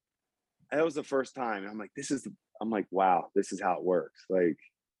like, that was the first time. I'm like, wow, this is how it works. Like,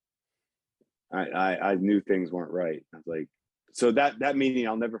 I knew things weren't right. I was like, so that meeting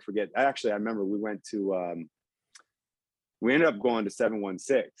I'll never forget. Actually, I remember we went to we ended up going to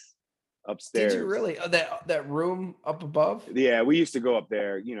 716 upstairs. Did you really? Oh, that room up above? Yeah, we used to go up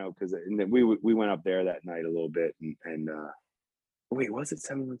there, because we went up there that night a little bit, and wait, was it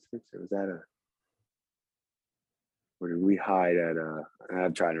 716 or was that or did we hide at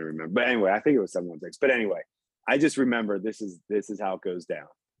I'm trying to remember. But anyway, I think it was 716. But anyway, I just remember this is how it goes down.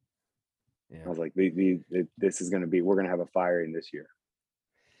 Yeah. I was like, this is going to be, we're going to have a firing this year.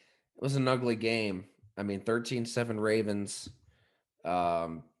 It was an ugly game. I mean, 13-7 Ravens.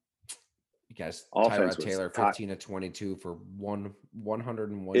 You guys, Tyrod Taylor, 15-22 for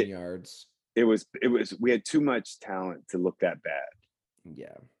 101 yards. It was, we had too much talent to look that bad.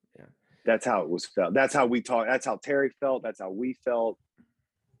 Yeah. That's how it was felt. That's how we talked. That's how Terry felt. That's how we felt.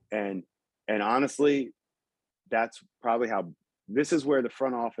 And honestly, that's probably how, this is where the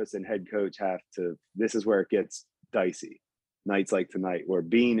front office and head coach this is where it gets dicey. Nights like tonight, where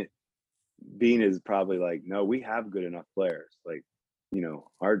Bean is probably like, no, we have good enough players. Like,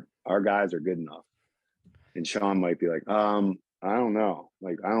 our guys are good enough. And Sean might be like, I don't know.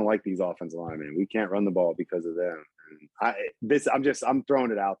 Like, I don't like these offensive linemen. We can't run the ball because of them. And I'm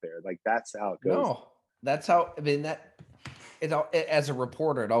throwing it out there. Like, that's how it goes. No, that's how, I mean, as a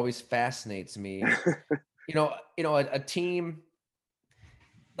reporter, it always fascinates me. A team,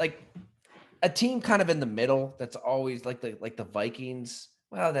 like a team kind of in the middle, that's always like the Vikings.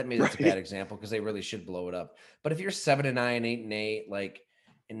 Well, that's a bad example because they really should blow it up. But if you're 7-9, 8-8, like,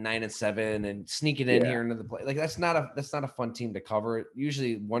 and 9-7, and sneaking in here into the play, like, that's not a fun team to cover.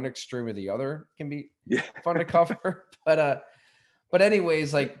 Usually one extreme or the other can be fun to cover. But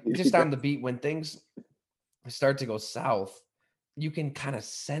anyways, like, just on the beat, when things start to go south, you can kind of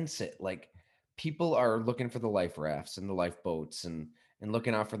sense it. Like, people are looking for the life rafts and the lifeboats and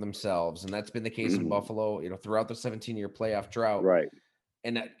looking out for themselves. And that's been the case in Buffalo, throughout the 17-year playoff drought. Right.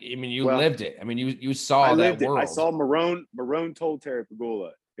 And I mean, you lived it. I mean, you saw that world. I saw Marone. Marone told Terry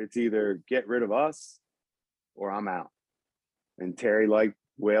Pegula, it's either get rid of us or I'm out. And Terry liked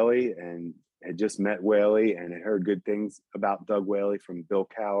Whaley and had just met Whaley and had heard good things about Doug Whaley from Bill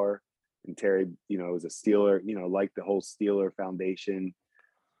Cowher. And Terry, was a Steeler, liked the whole Steeler foundation.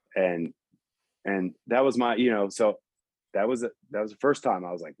 And that was my, so that was the first time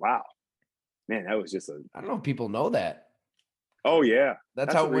I was like, wow, man, that was just I don't know if people know that. Oh yeah.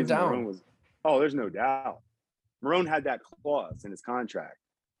 That's how it went down. There's no doubt. Marone had that clause in his contract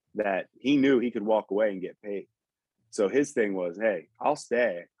that he knew he could walk away and get paid. So his thing was, hey, I'll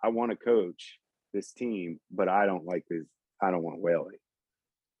stay. I want to coach this team, but I don't like this. I don't want Whaley.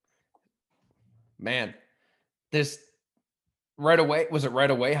 Man, this right away. Was it right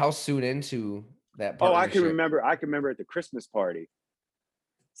away? How soon into that partnership? I can remember at the Christmas party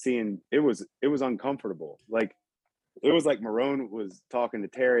seeing it was uncomfortable. Like, it was like Marone was talking to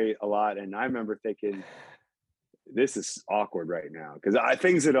Terry a lot. And I remember thinking, this is awkward right now. Cause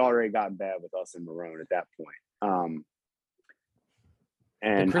things had already gotten bad with us and Marone at that point.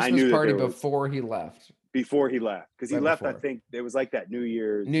 And the Christmas I knew party before he left. Cause he left, I think it was like that New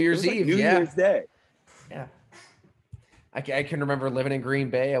Year's Eve. New Year's Day. Yeah. I can remember living in Green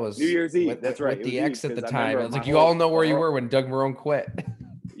Bay. I was New Year's Eve. That's right. With the ex at the time. I was like, you all know where you were when Doug Marone quit.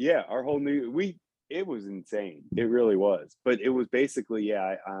 Yeah. Our whole it was insane. It really was. But it was basically,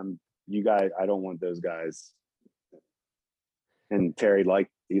 you guys, I don't want those guys. And Terry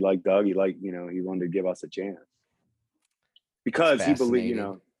he liked Doug. He liked, he wanted to give us a chance. Because he believed,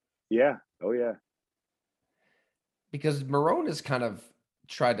 yeah. Oh yeah. Because Marone has kind of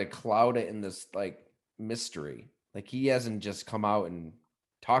tried to cloud it in this like mystery. Like, he hasn't just come out and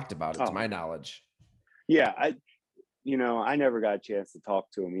talked about it, to my knowledge. Yeah. I never got a chance to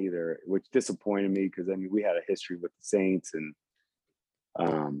talk to him either, which disappointed me because I mean we had a history with the Saints, and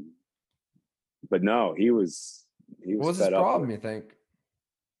but no, he was What was his fed up problem, with. you think?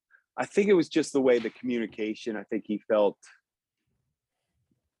 I think it was just the way the communication. I think he felt.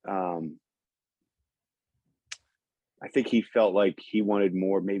 I think he felt like he wanted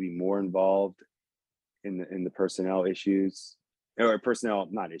maybe more involved in the personnel issues, or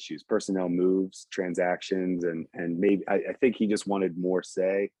not issues, personnel moves, transactions, and maybe I think he just wanted more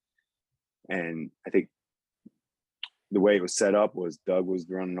say. And I think the way it was set up was Doug was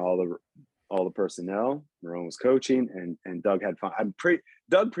running all the personnel, Marrone was coaching, and Doug had fun.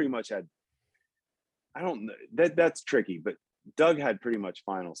 Doug pretty much had. I don't know that's tricky, but Doug had pretty much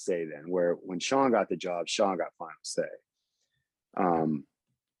final say then. Where when Sean got the job, Sean got final say.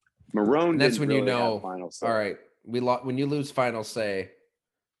 Marrone And that's didn't when really have final say. All right, when you lose final say.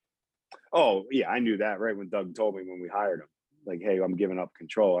 Oh yeah, I knew that right when Doug told me when we hired him. Like, hey, I'm giving up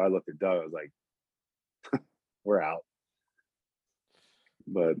control. I looked at Doug. I was like, we're out.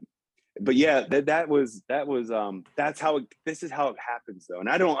 But yeah, that's how this is how it happens though. And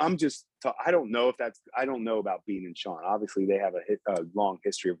I don't know I don't know about Beane and Sean. Obviously, they have a long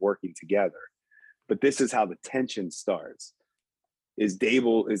history of working together. But this is how the tension starts. Is he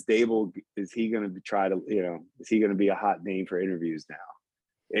going to try to, is he going to be a hot name for interviews now?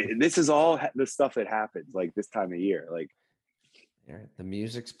 This is all the stuff that happens like this time of year. Like, Yeah, the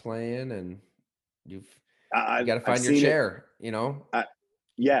music's playing and you I got to find your chair,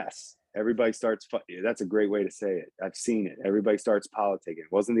 Yes. Everybody starts. That's a great way to say it. I've seen it. Everybody starts politicking.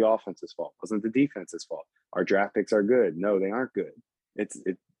 It wasn't the offense's fault. It wasn't the defense's fault. Our draft picks are good. No, they aren't good.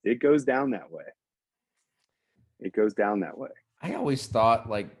 It goes down that way. It goes down that way. I always thought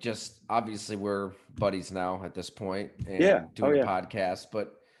just obviously we're buddies now at this point and doing a podcast,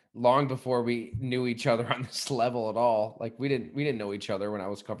 but long before we knew each other on this level at all, we didn't know each other when I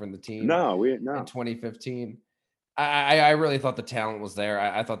was covering the team. No, in 2015. I really thought the talent was there.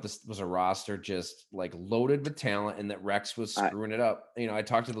 I thought this was a roster just loaded with talent, and that Rex was screwing it up. I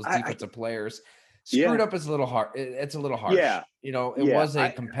talked to those defensive players. Screwed up is a little hard. It's a little harsh. Yeah. It was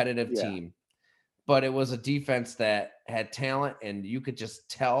a competitive team, but it was a defense that had talent, and you could just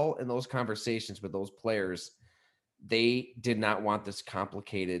tell in those conversations with those players, they did not want this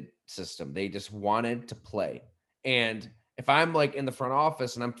complicated system. They just wanted to play. And if I'm in the front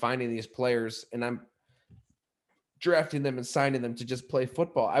office and I'm finding these players and I'm drafting them and signing them to just play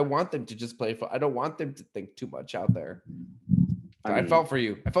football, I want them to just play football. I don't want them to think too much out there. So I felt for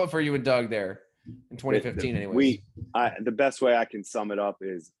you. I felt for you and Doug there in 2015 anyways. The best way I can sum it up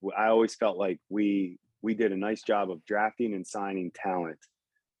is I always felt like we did a nice job of drafting and signing talent.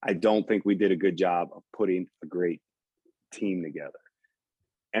 I don't think we did a good job of putting a great team together.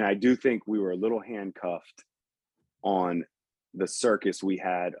 And I do think we were a little handcuffed on the circus we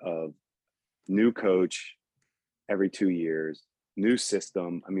had of new coach every 2 years, new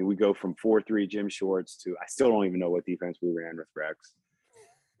system. I mean, we go from 4-3 Jim Schwartz to, I still don't even know what defense we ran with Rex.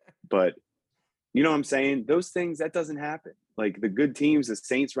 But you know what I'm saying? Those things, that doesn't happen. The good teams, the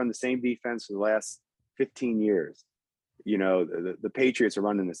Saints run the same defense for the last 15 years. The Patriots are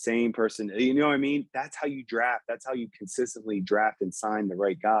running the same person. You know what I mean? That's how you draft. That's how you consistently draft and sign the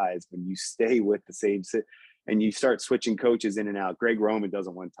right guys, when you stay with the same and you start switching coaches in and out. Greg Roman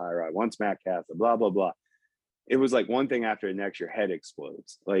doesn't want Tyrod, wants Matt Castle, blah, blah, blah. It was one thing after the next, your head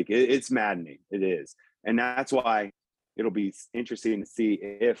explodes. It's maddening. It is. And that's why it'll be interesting to see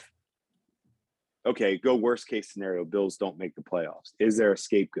if, okay, go worst case scenario, Bills don't make the playoffs. Is there a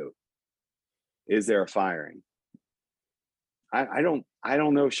scapegoat? Is there a firing? I don't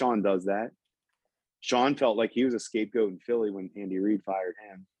know if Sean does that. Sean felt like he was a scapegoat in Philly when Andy Reid fired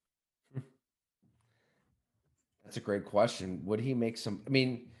him. That's a great question. Would he make some? I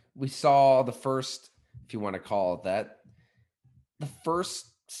mean, we saw the first, if you want to call it that, the first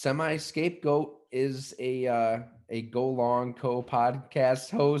semi-scapegoat is a Go Long co-podcast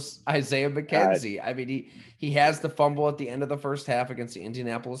host, Isaiah McKenzie. I mean, he has the fumble at the end of the first half against the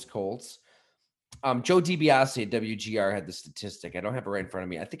Indianapolis Colts. Joe DiBiase at WGR had the statistic. I don't have it right in front of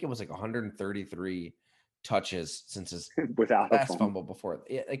me. I think it was 133 touches since his without last fumble before.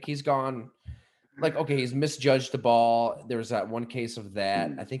 He's gone. Okay, he's misjudged the ball. There was that one case of that.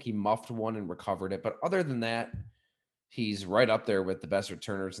 I think he muffed one and recovered it. But other than that, he's right up there with the best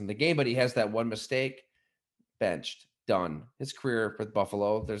returners in the game. But he has that one mistake. Benched. Done. His career with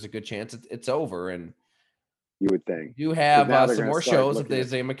Buffalo, there's a good chance it's over. And you would think. You have some more shows of the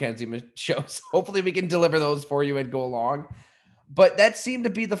Isaiah McKenzie shows. Hopefully we can deliver those for you and go along. But that seemed to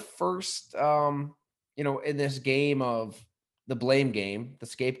be the first, in this game of the blame game, the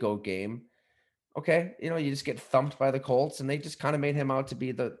scapegoat game. Okay, you just get thumped by the Colts, and they just kind of made him out to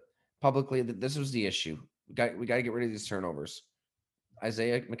be publicly that this was the issue. We got to get rid of these turnovers.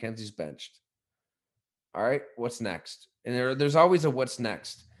 Isaiah McKenzie's benched. All right, what's next? And there's always a what's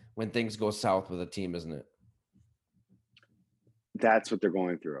next when things go south with a team, isn't it? That's what they're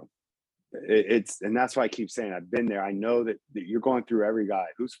going through. And that's why I keep saying I've been there. I know that you're going through every guy.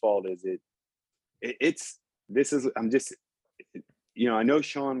 Whose fault is it? I know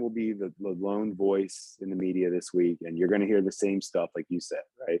Sean will be the lone voice in the media this week, and you're going to hear the same stuff like you said,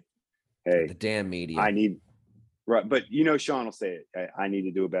 right? Hey, the damn media. Right, but Sean will say it. I need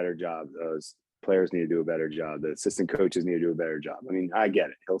to do a better job. Those players need to do a better job. The assistant coaches need to do a better job. I mean, I get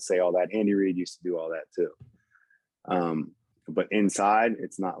it. He'll say all that. Andy Reid used to do all that too. But inside,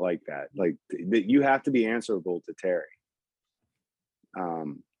 it's not like that. Like you have to be answerable to Terry.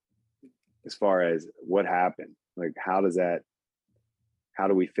 As far as what happened, like how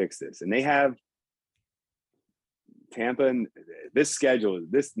do we fix this? And they have Tampa and this schedule,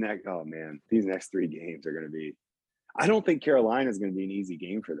 these next 3 games are going to be, I don't think Carolina is going to be an easy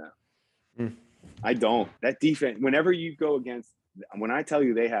game for them. I don't. That defense, whenever you go against, when I tell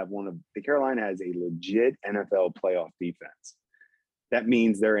you Carolina has a legit NFL playoff defense, that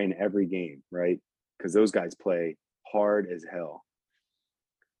means they're in every game, right? Because those guys play hard as hell.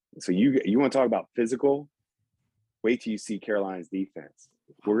 So you want to talk about physical? Wait till you see Carolina's defense.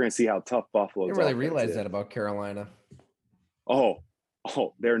 We're going to see how tough Buffalo. I didn't really realize that about Carolina. Oh,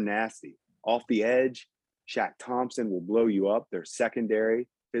 they're nasty. Off the edge, Shaq Thompson will blow you up. Their secondary,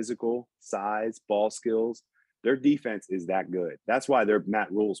 physical, size, ball skills. Their defense is that good. That's why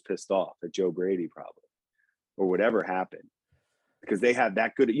Matt Rule's pissed off at Joe Brady probably, or whatever happened, because they had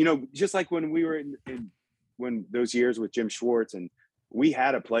that good. Just like when we were when those years with Jim Schwartz, and we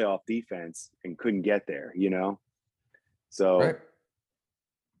had a playoff defense and couldn't get there. So. Right.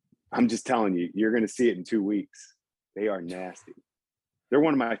 I'm just telling you, you're going to see it in 2 weeks. They are nasty. They're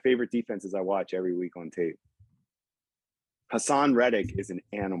one of my favorite defenses I watch every week on tape. Hassan Reddick is an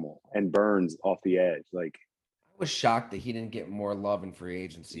animal and burns off the edge. Like, I was shocked that he didn't get more love in free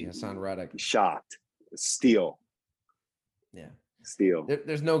agency. Hassan Reddick. Shocked. Steal. Yeah. Steal.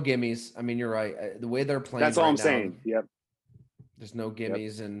 There's no gimmies. I mean, you're right. The way they're playing. That's all I'm saying. Yep. There's no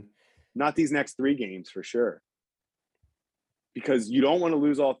gimmies. And not these next 3 games for sure. Because you don't want to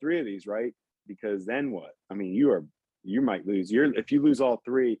lose all 3 of these, right? Because then what? I mean, you might lose. If you lose all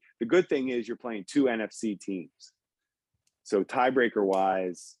 3, the good thing is you're playing 2 NFC teams. So tiebreaker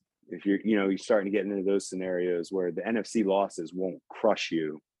wise, if you're starting to get into those scenarios where the NFC losses won't crush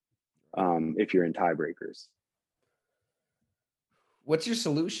you, if you're in tiebreakers. What's your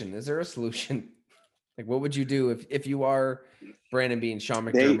solution? Is there a solution? Like, what would you do if you are Brandon Beane, Sean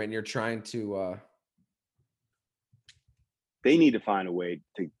McDermott, and you're trying to? They need to find a way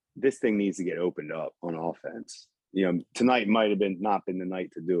this thing needs to get opened up on offense. Tonight might have not been the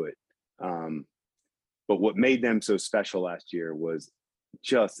night to do it. But what made them so special last year was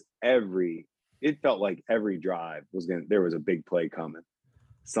just it felt like every drive there was a big play coming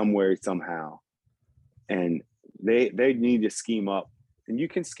somewhere, somehow. And they need to scheme up, and you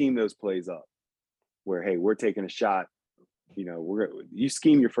can scheme those plays up where, hey, we're taking a shot. You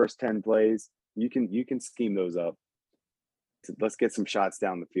scheme your first 10 plays, you can scheme those up. Let's get some shots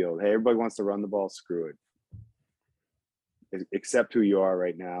down the field. Hey, everybody wants to run the ball. Screw it. Accept who you are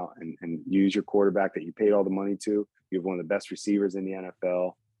right now and use your quarterback that you paid all the money to. You have one of the best receivers in the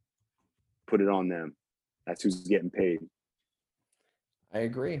NFL. Put it on them. That's who's getting paid. I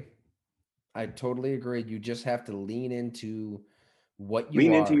agree. I totally agree. You just have to lean into what you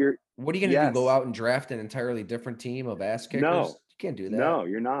are. What are you going to do? Go out and draft an entirely different team of ass kickers? No, you can't do that. No,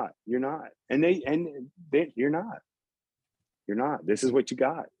 you're not. You're not. And you're not. You're not. This is what you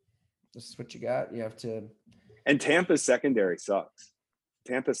got. This is what you got. You have to. And Tampa's secondary sucks.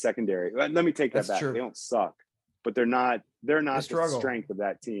 Tampa's secondary. Let me take that back. True. They don't suck, but they're not the strength of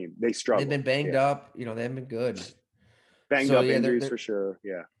that team. They struggle. They've been banged up. They haven't been good. Banged up injuries for sure.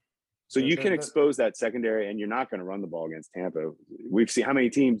 Yeah. So you can expose that secondary, and you're not going to run the ball against Tampa. We've seen how many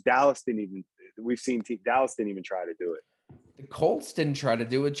teams Dallas didn't even try to do it. The Colts didn't try to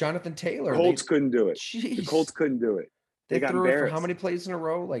do it. Jonathan Taylor. Colts couldn't do it. Geez. The Colts couldn't do it. They got threw embarrassed. It for how many plays in a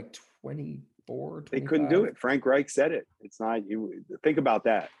row? Like 24, 25? They couldn't do it. Frank Reich said it. It's not you. Think about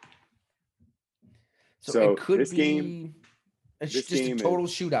that. So it could be just a total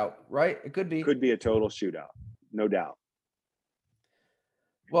shootout, right? It could be. Could be a total shootout, no doubt.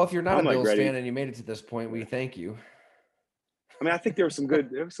 Well, if you're not a Bills fan and you made it to this point, we thank you. I mean, I think there was some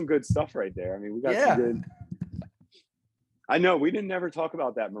good stuff right there. I mean, we got some good. I know we didn't ever talk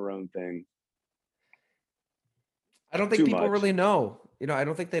about that Marone thing. I don't think people really know. I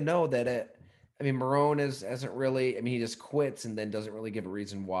don't think they know that I mean, Marone hasn't really. I mean, he just quits and then doesn't really give a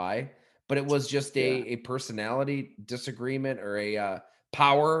reason why. But it was just Yeah. a personality disagreement or a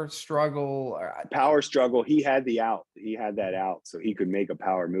power struggle. Or, Power struggle. He had the out. He had that out, so he could make a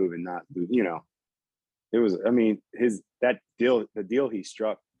power move and not, it was. I mean, the deal he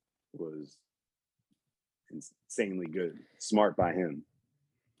struck was insanely good. Smart by him.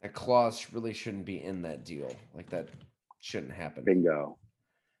 that clause really shouldn't be in that deal. Like that shouldn't happen. Bingo.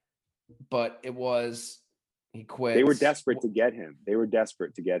 But it was. He quit. They were desperate to get him. I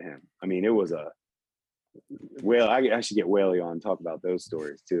mean, it was I should get Whaley on and talk about those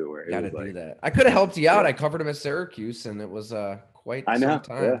stories too. Where it Gotta was do like, that. I could have helped you out. Yeah. I covered him at Syracuse, and it was quite I know, some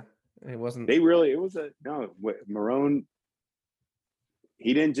time. It wasn't. Marone.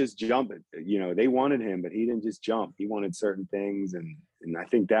 He didn't just jump it. They wanted him, but he didn't just jump. He wanted certain things, and I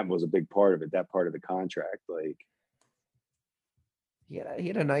think that was a big part of it. That part of the contract, like He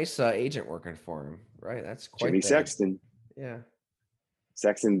had a nice agent working for him, right? That's quite Jimmy the- Sexton. Yeah.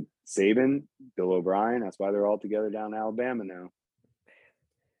 Sexton, Saban, Bill O'Brien. That's why they're all together down in Alabama now.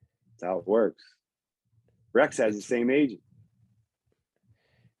 That's how it works. Rex has the same agent.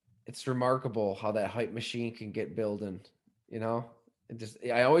 It's remarkable how that hype machine can get building. I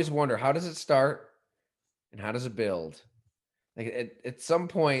always wonder, how does it start and how does it build? Like at some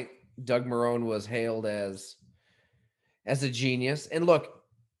point, Doug Marone was hailed as a genius. And look,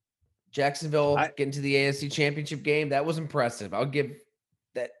 Jacksonville getting to the AFC Championship game, that was impressive. I'll give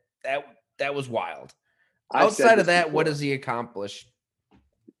that was wild. Outside of that, what has he accomplished?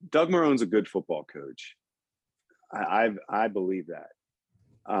 Doug Marone's a good football coach. I believe that.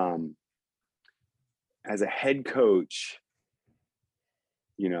 As a head coach,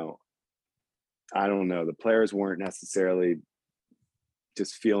 I don't know. The players weren't necessarily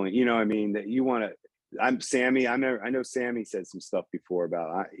just feeling, that you want to. I'm Sammy. I know Sammy said some stuff before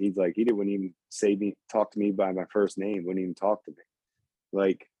about. He's like, wouldn't even talk to me by my first name. Wouldn't even talk to me.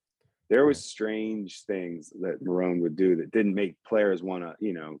 Like, there was strange things that Marone would do that didn't make players want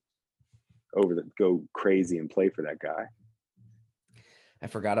to, go crazy and play for that guy. I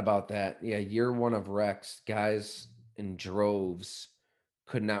forgot about that. Yeah, year one of Rex, guys in droves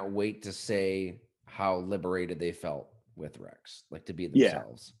could not wait to say how liberated they felt with Rex, like to be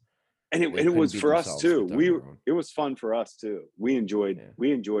themselves. And it was for us too. It was fun for us too. We enjoyed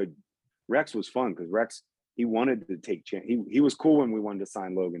Rex was fun because Rex, he wanted to take chance. He was cool when we wanted to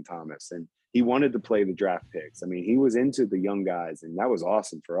sign Logan Thomas, and he wanted to play the draft picks. I mean, he was into the young guys, and that was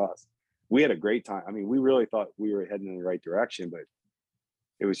awesome for us. We had a great time. I mean, we really thought we were heading in the right direction, but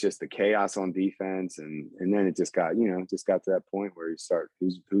it was just the chaos on defense, and then it just got to that point where you start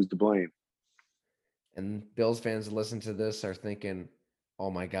who's to blame. And Bills fans that listen to this are thinking, "Oh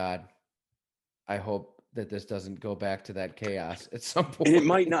my God, I hope that this doesn't go back to that chaos at some point." And it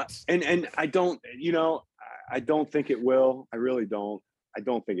might not. And I don't think it will. I really don't. I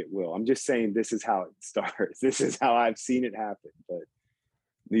don't think it will. I'm just saying this is how it starts. This is how I've seen it happen. But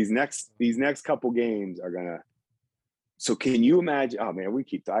these next couple games are gonna. So can you imagine? Oh man,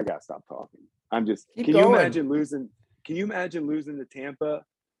 I gotta stop talking. Keep can going. you imagine losing? Can you imagine losing to Tampa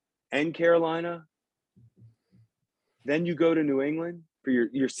and Carolina? Then you go to New England for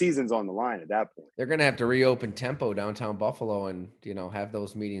your season's on the line at that point. They're gonna have to reopen Tempo downtown Buffalo and have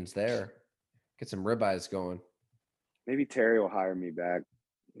those meetings there. Get some ribeyes going. Maybe Terry will hire me back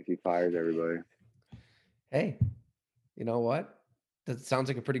if he fires everybody. Hey, you know what? That sounds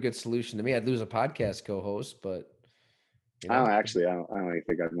like a pretty good solution to me. I'd lose a podcast co-host, but I don't even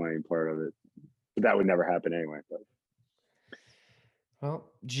think I'd want any part of it. But that would never happen anyway. But.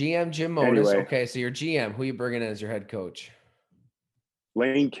 Well, GM Jim Monos. Anyway. Okay, so your GM, who are you bringing in as your head coach?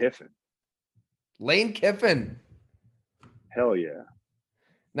 Lane Kiffin. Lane Kiffin. Hell yeah.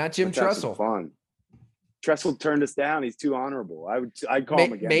 Not Jim Tressel. Fun. Tressel turned us down. He's too honorable. I'd call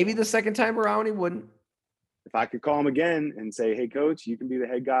him again. Maybe the second time around he wouldn't. If I could call him again and say, "Hey, coach, you can be the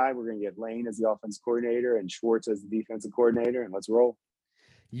head guy. We're going to get Lane as the offensive coordinator and Schwartz as the defensive coordinator, and let's roll."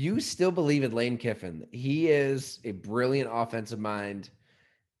 You still believe in Lane Kiffin. He is a brilliant offensive mind,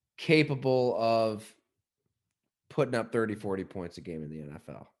 capable of putting up 30, 40 points a game in the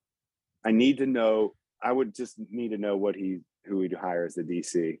NFL. I would just need to know who he'd hire as the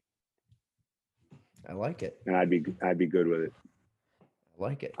DC. I like it. And I'd be good with it. I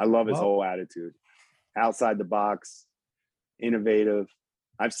like it. I love his whole attitude. Outside the box, innovative.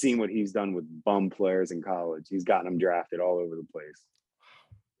 I've seen what he's done with bum players in college. He's gotten them drafted all over the place.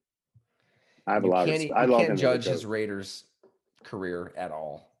 I have a lot of respect. You can't judge his Raiders career at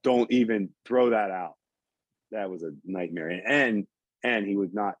all. Don't even throw that out. That was a nightmare. And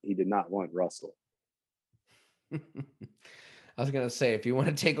he did not want Russell. I was gonna say, if you want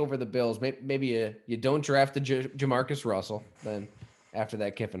to take over the Bills, maybe you don't draft the Jamarcus Russell. Then after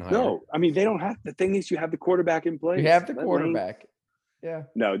that Kiffin hire, No, I mean they don't have. The thing is, you have the quarterback in place. you have the Let quarterback. Yeah.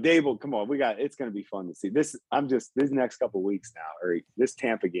 No, Dable, come on. It's going to be fun to see. This next couple weeks now, or this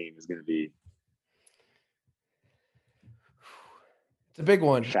Tampa game is going to be It's a big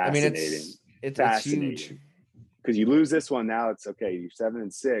one. fascinating. I mean, it's fascinating. huge. Because you lose this one, now it's okay. You're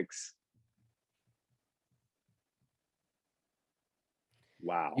 7-6.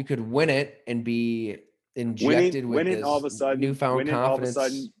 Wow. You could win it and be injected with this all of a sudden, newfound confidence. All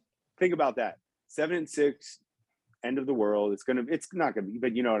of a sudden, think about that. 7-6, end of the world. It's not gonna be,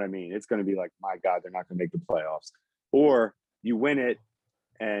 but you know what I mean. It's gonna be like, my God, they're not gonna make the playoffs. Or you win it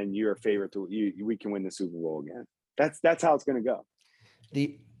and you're a favorite we can win the Super Bowl again. That's how it's gonna go.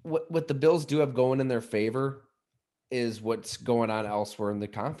 What the Bills do have going in their favor is what's going on elsewhere in the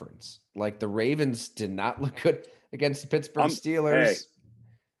conference. Like the Ravens did not look good against the Pittsburgh Steelers. Hey,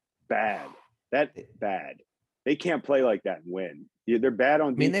 bad. Bad. They can't play like that and win. They're bad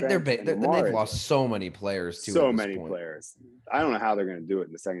on defense. They've lost so many players too. So many players. I don't know how they're going to do it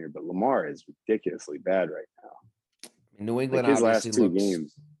in the second year, but Lamar is ridiculously bad right now. New England his obviously last two looks,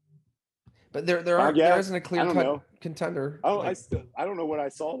 games. But there isn't a clear-cut contender. I don't know what I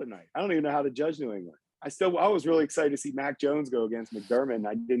saw tonight. I don't even know how to judge New England. I was really excited to see Mac Jones go against McDermott, and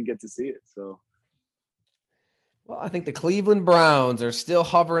I didn't get to see it. So, well, I think the Cleveland Browns are still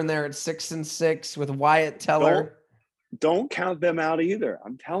hovering there at 6-6 with Wyatt Teller. Don't count them out either.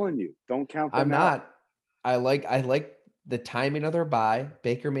 I'm telling you, don't count them out. I'm not. I like the timing of their bye.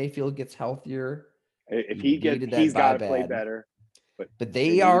 Baker Mayfield gets healthier. If he's got to play better. But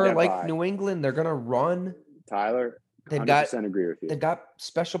they are like New England. They're gonna run. Tyler, they've 100% agree with you. They've got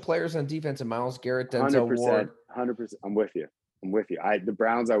special players on defense, and Myles Garrett, Denzel Ward. 100%. I'm with you. The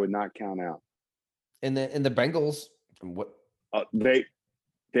Browns I would not count out. And the Bengals. What?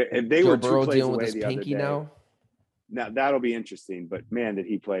 If they Joe were Burrow 2 plays dealing away with his the other pinky day, now. Now that'll be interesting. But man, did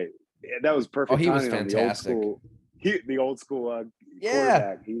he play? That was perfect. Oh, he was timing fantastic. The old school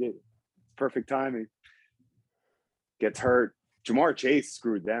quarterback. He did perfect timing. Gets hurt. Jamar Chase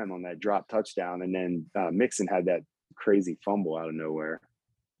screwed them on that drop touchdown, and then Mixon had that crazy fumble out of nowhere.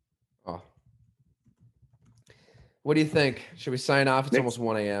 Oh, what do you think? Should we sign off? It's almost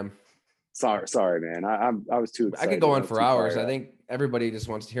 1 a.m. Sorry, man. I was too excited. I could go on for hours. I think everybody just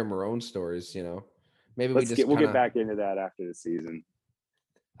wants to hear Marone stories. Maybe we'll get back into that after the season.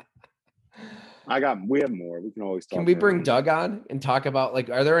 We have more. We can always talk. Can we bring Doug on and talk about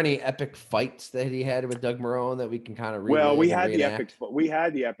are there any epic fights that he had with Doug Marone that we can kind of Well, we had the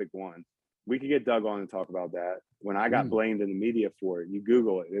epic one. We could get Doug on and talk about that. When I got blamed in the media for it, you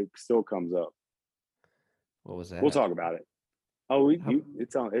Google it, it still comes up. What was that? We'll talk about it. Oh,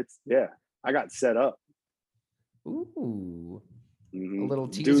 I got set up. Ooh. Mm-hmm. A little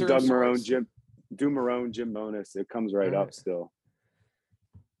teaser. Doug Marone, Jim Monos. It comes right up still.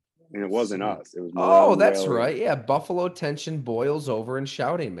 And it wasn't us. It was Marone. Oh, that's right. Yeah, Buffalo tension boils over in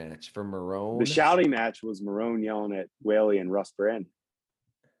shouting match for Marone. The shouting match was Marone yelling at Whaley and Russ Brand.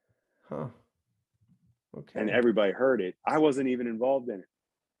 Huh. Okay. And everybody heard it. I wasn't even involved in it.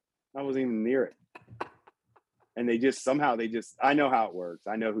 I wasn't even near it. And I know how it works.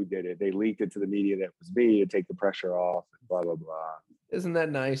 I know who did it. They leaked it to the media that was me to take the pressure off, blah, blah, blah. Isn't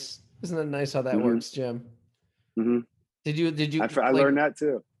that nice? Isn't that nice how that works, Jim? Mm-hmm. Did you? I learned that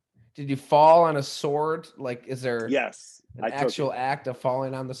too. Did you fall on a sword? Is there an actual act of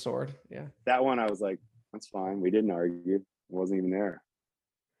falling on the sword? Yeah. That one I was like, that's fine. We didn't argue. It wasn't even there.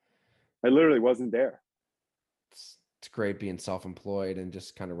 I literally wasn't there. It's great being self-employed and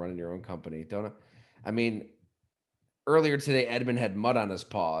just kind of running your own company. Earlier today, Edmund had mud on his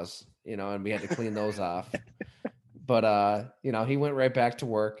paws, and we had to clean those off. But, he went right back to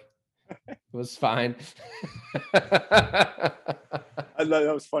work. It was fine. I thought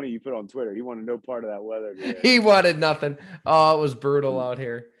that was funny. You put on Twitter. He wanted no part of that weather today. He wanted nothing. Oh, it was brutal out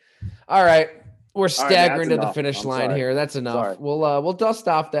here. All right. We're staggering to the finish line here. That's enough. Sorry. We'll dust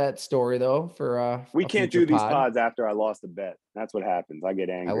off that story though for we can't do these pods after I lost a bet. That's what happens. I get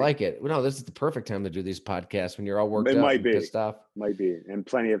angry. I like it. No, this is the perfect time to do these podcasts when you're all worked up and pissed off. Might be. And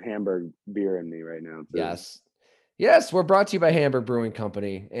plenty of Hamburg beer in me right now too. Yes, we're brought to you by Hamburg Brewing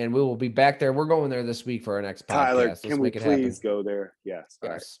Company, and we will be back there. We're going there this week for our next podcast. Tyler, can we please go there? Yes.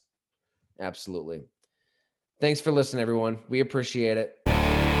 Absolutely. Thanks for listening, everyone. We appreciate it.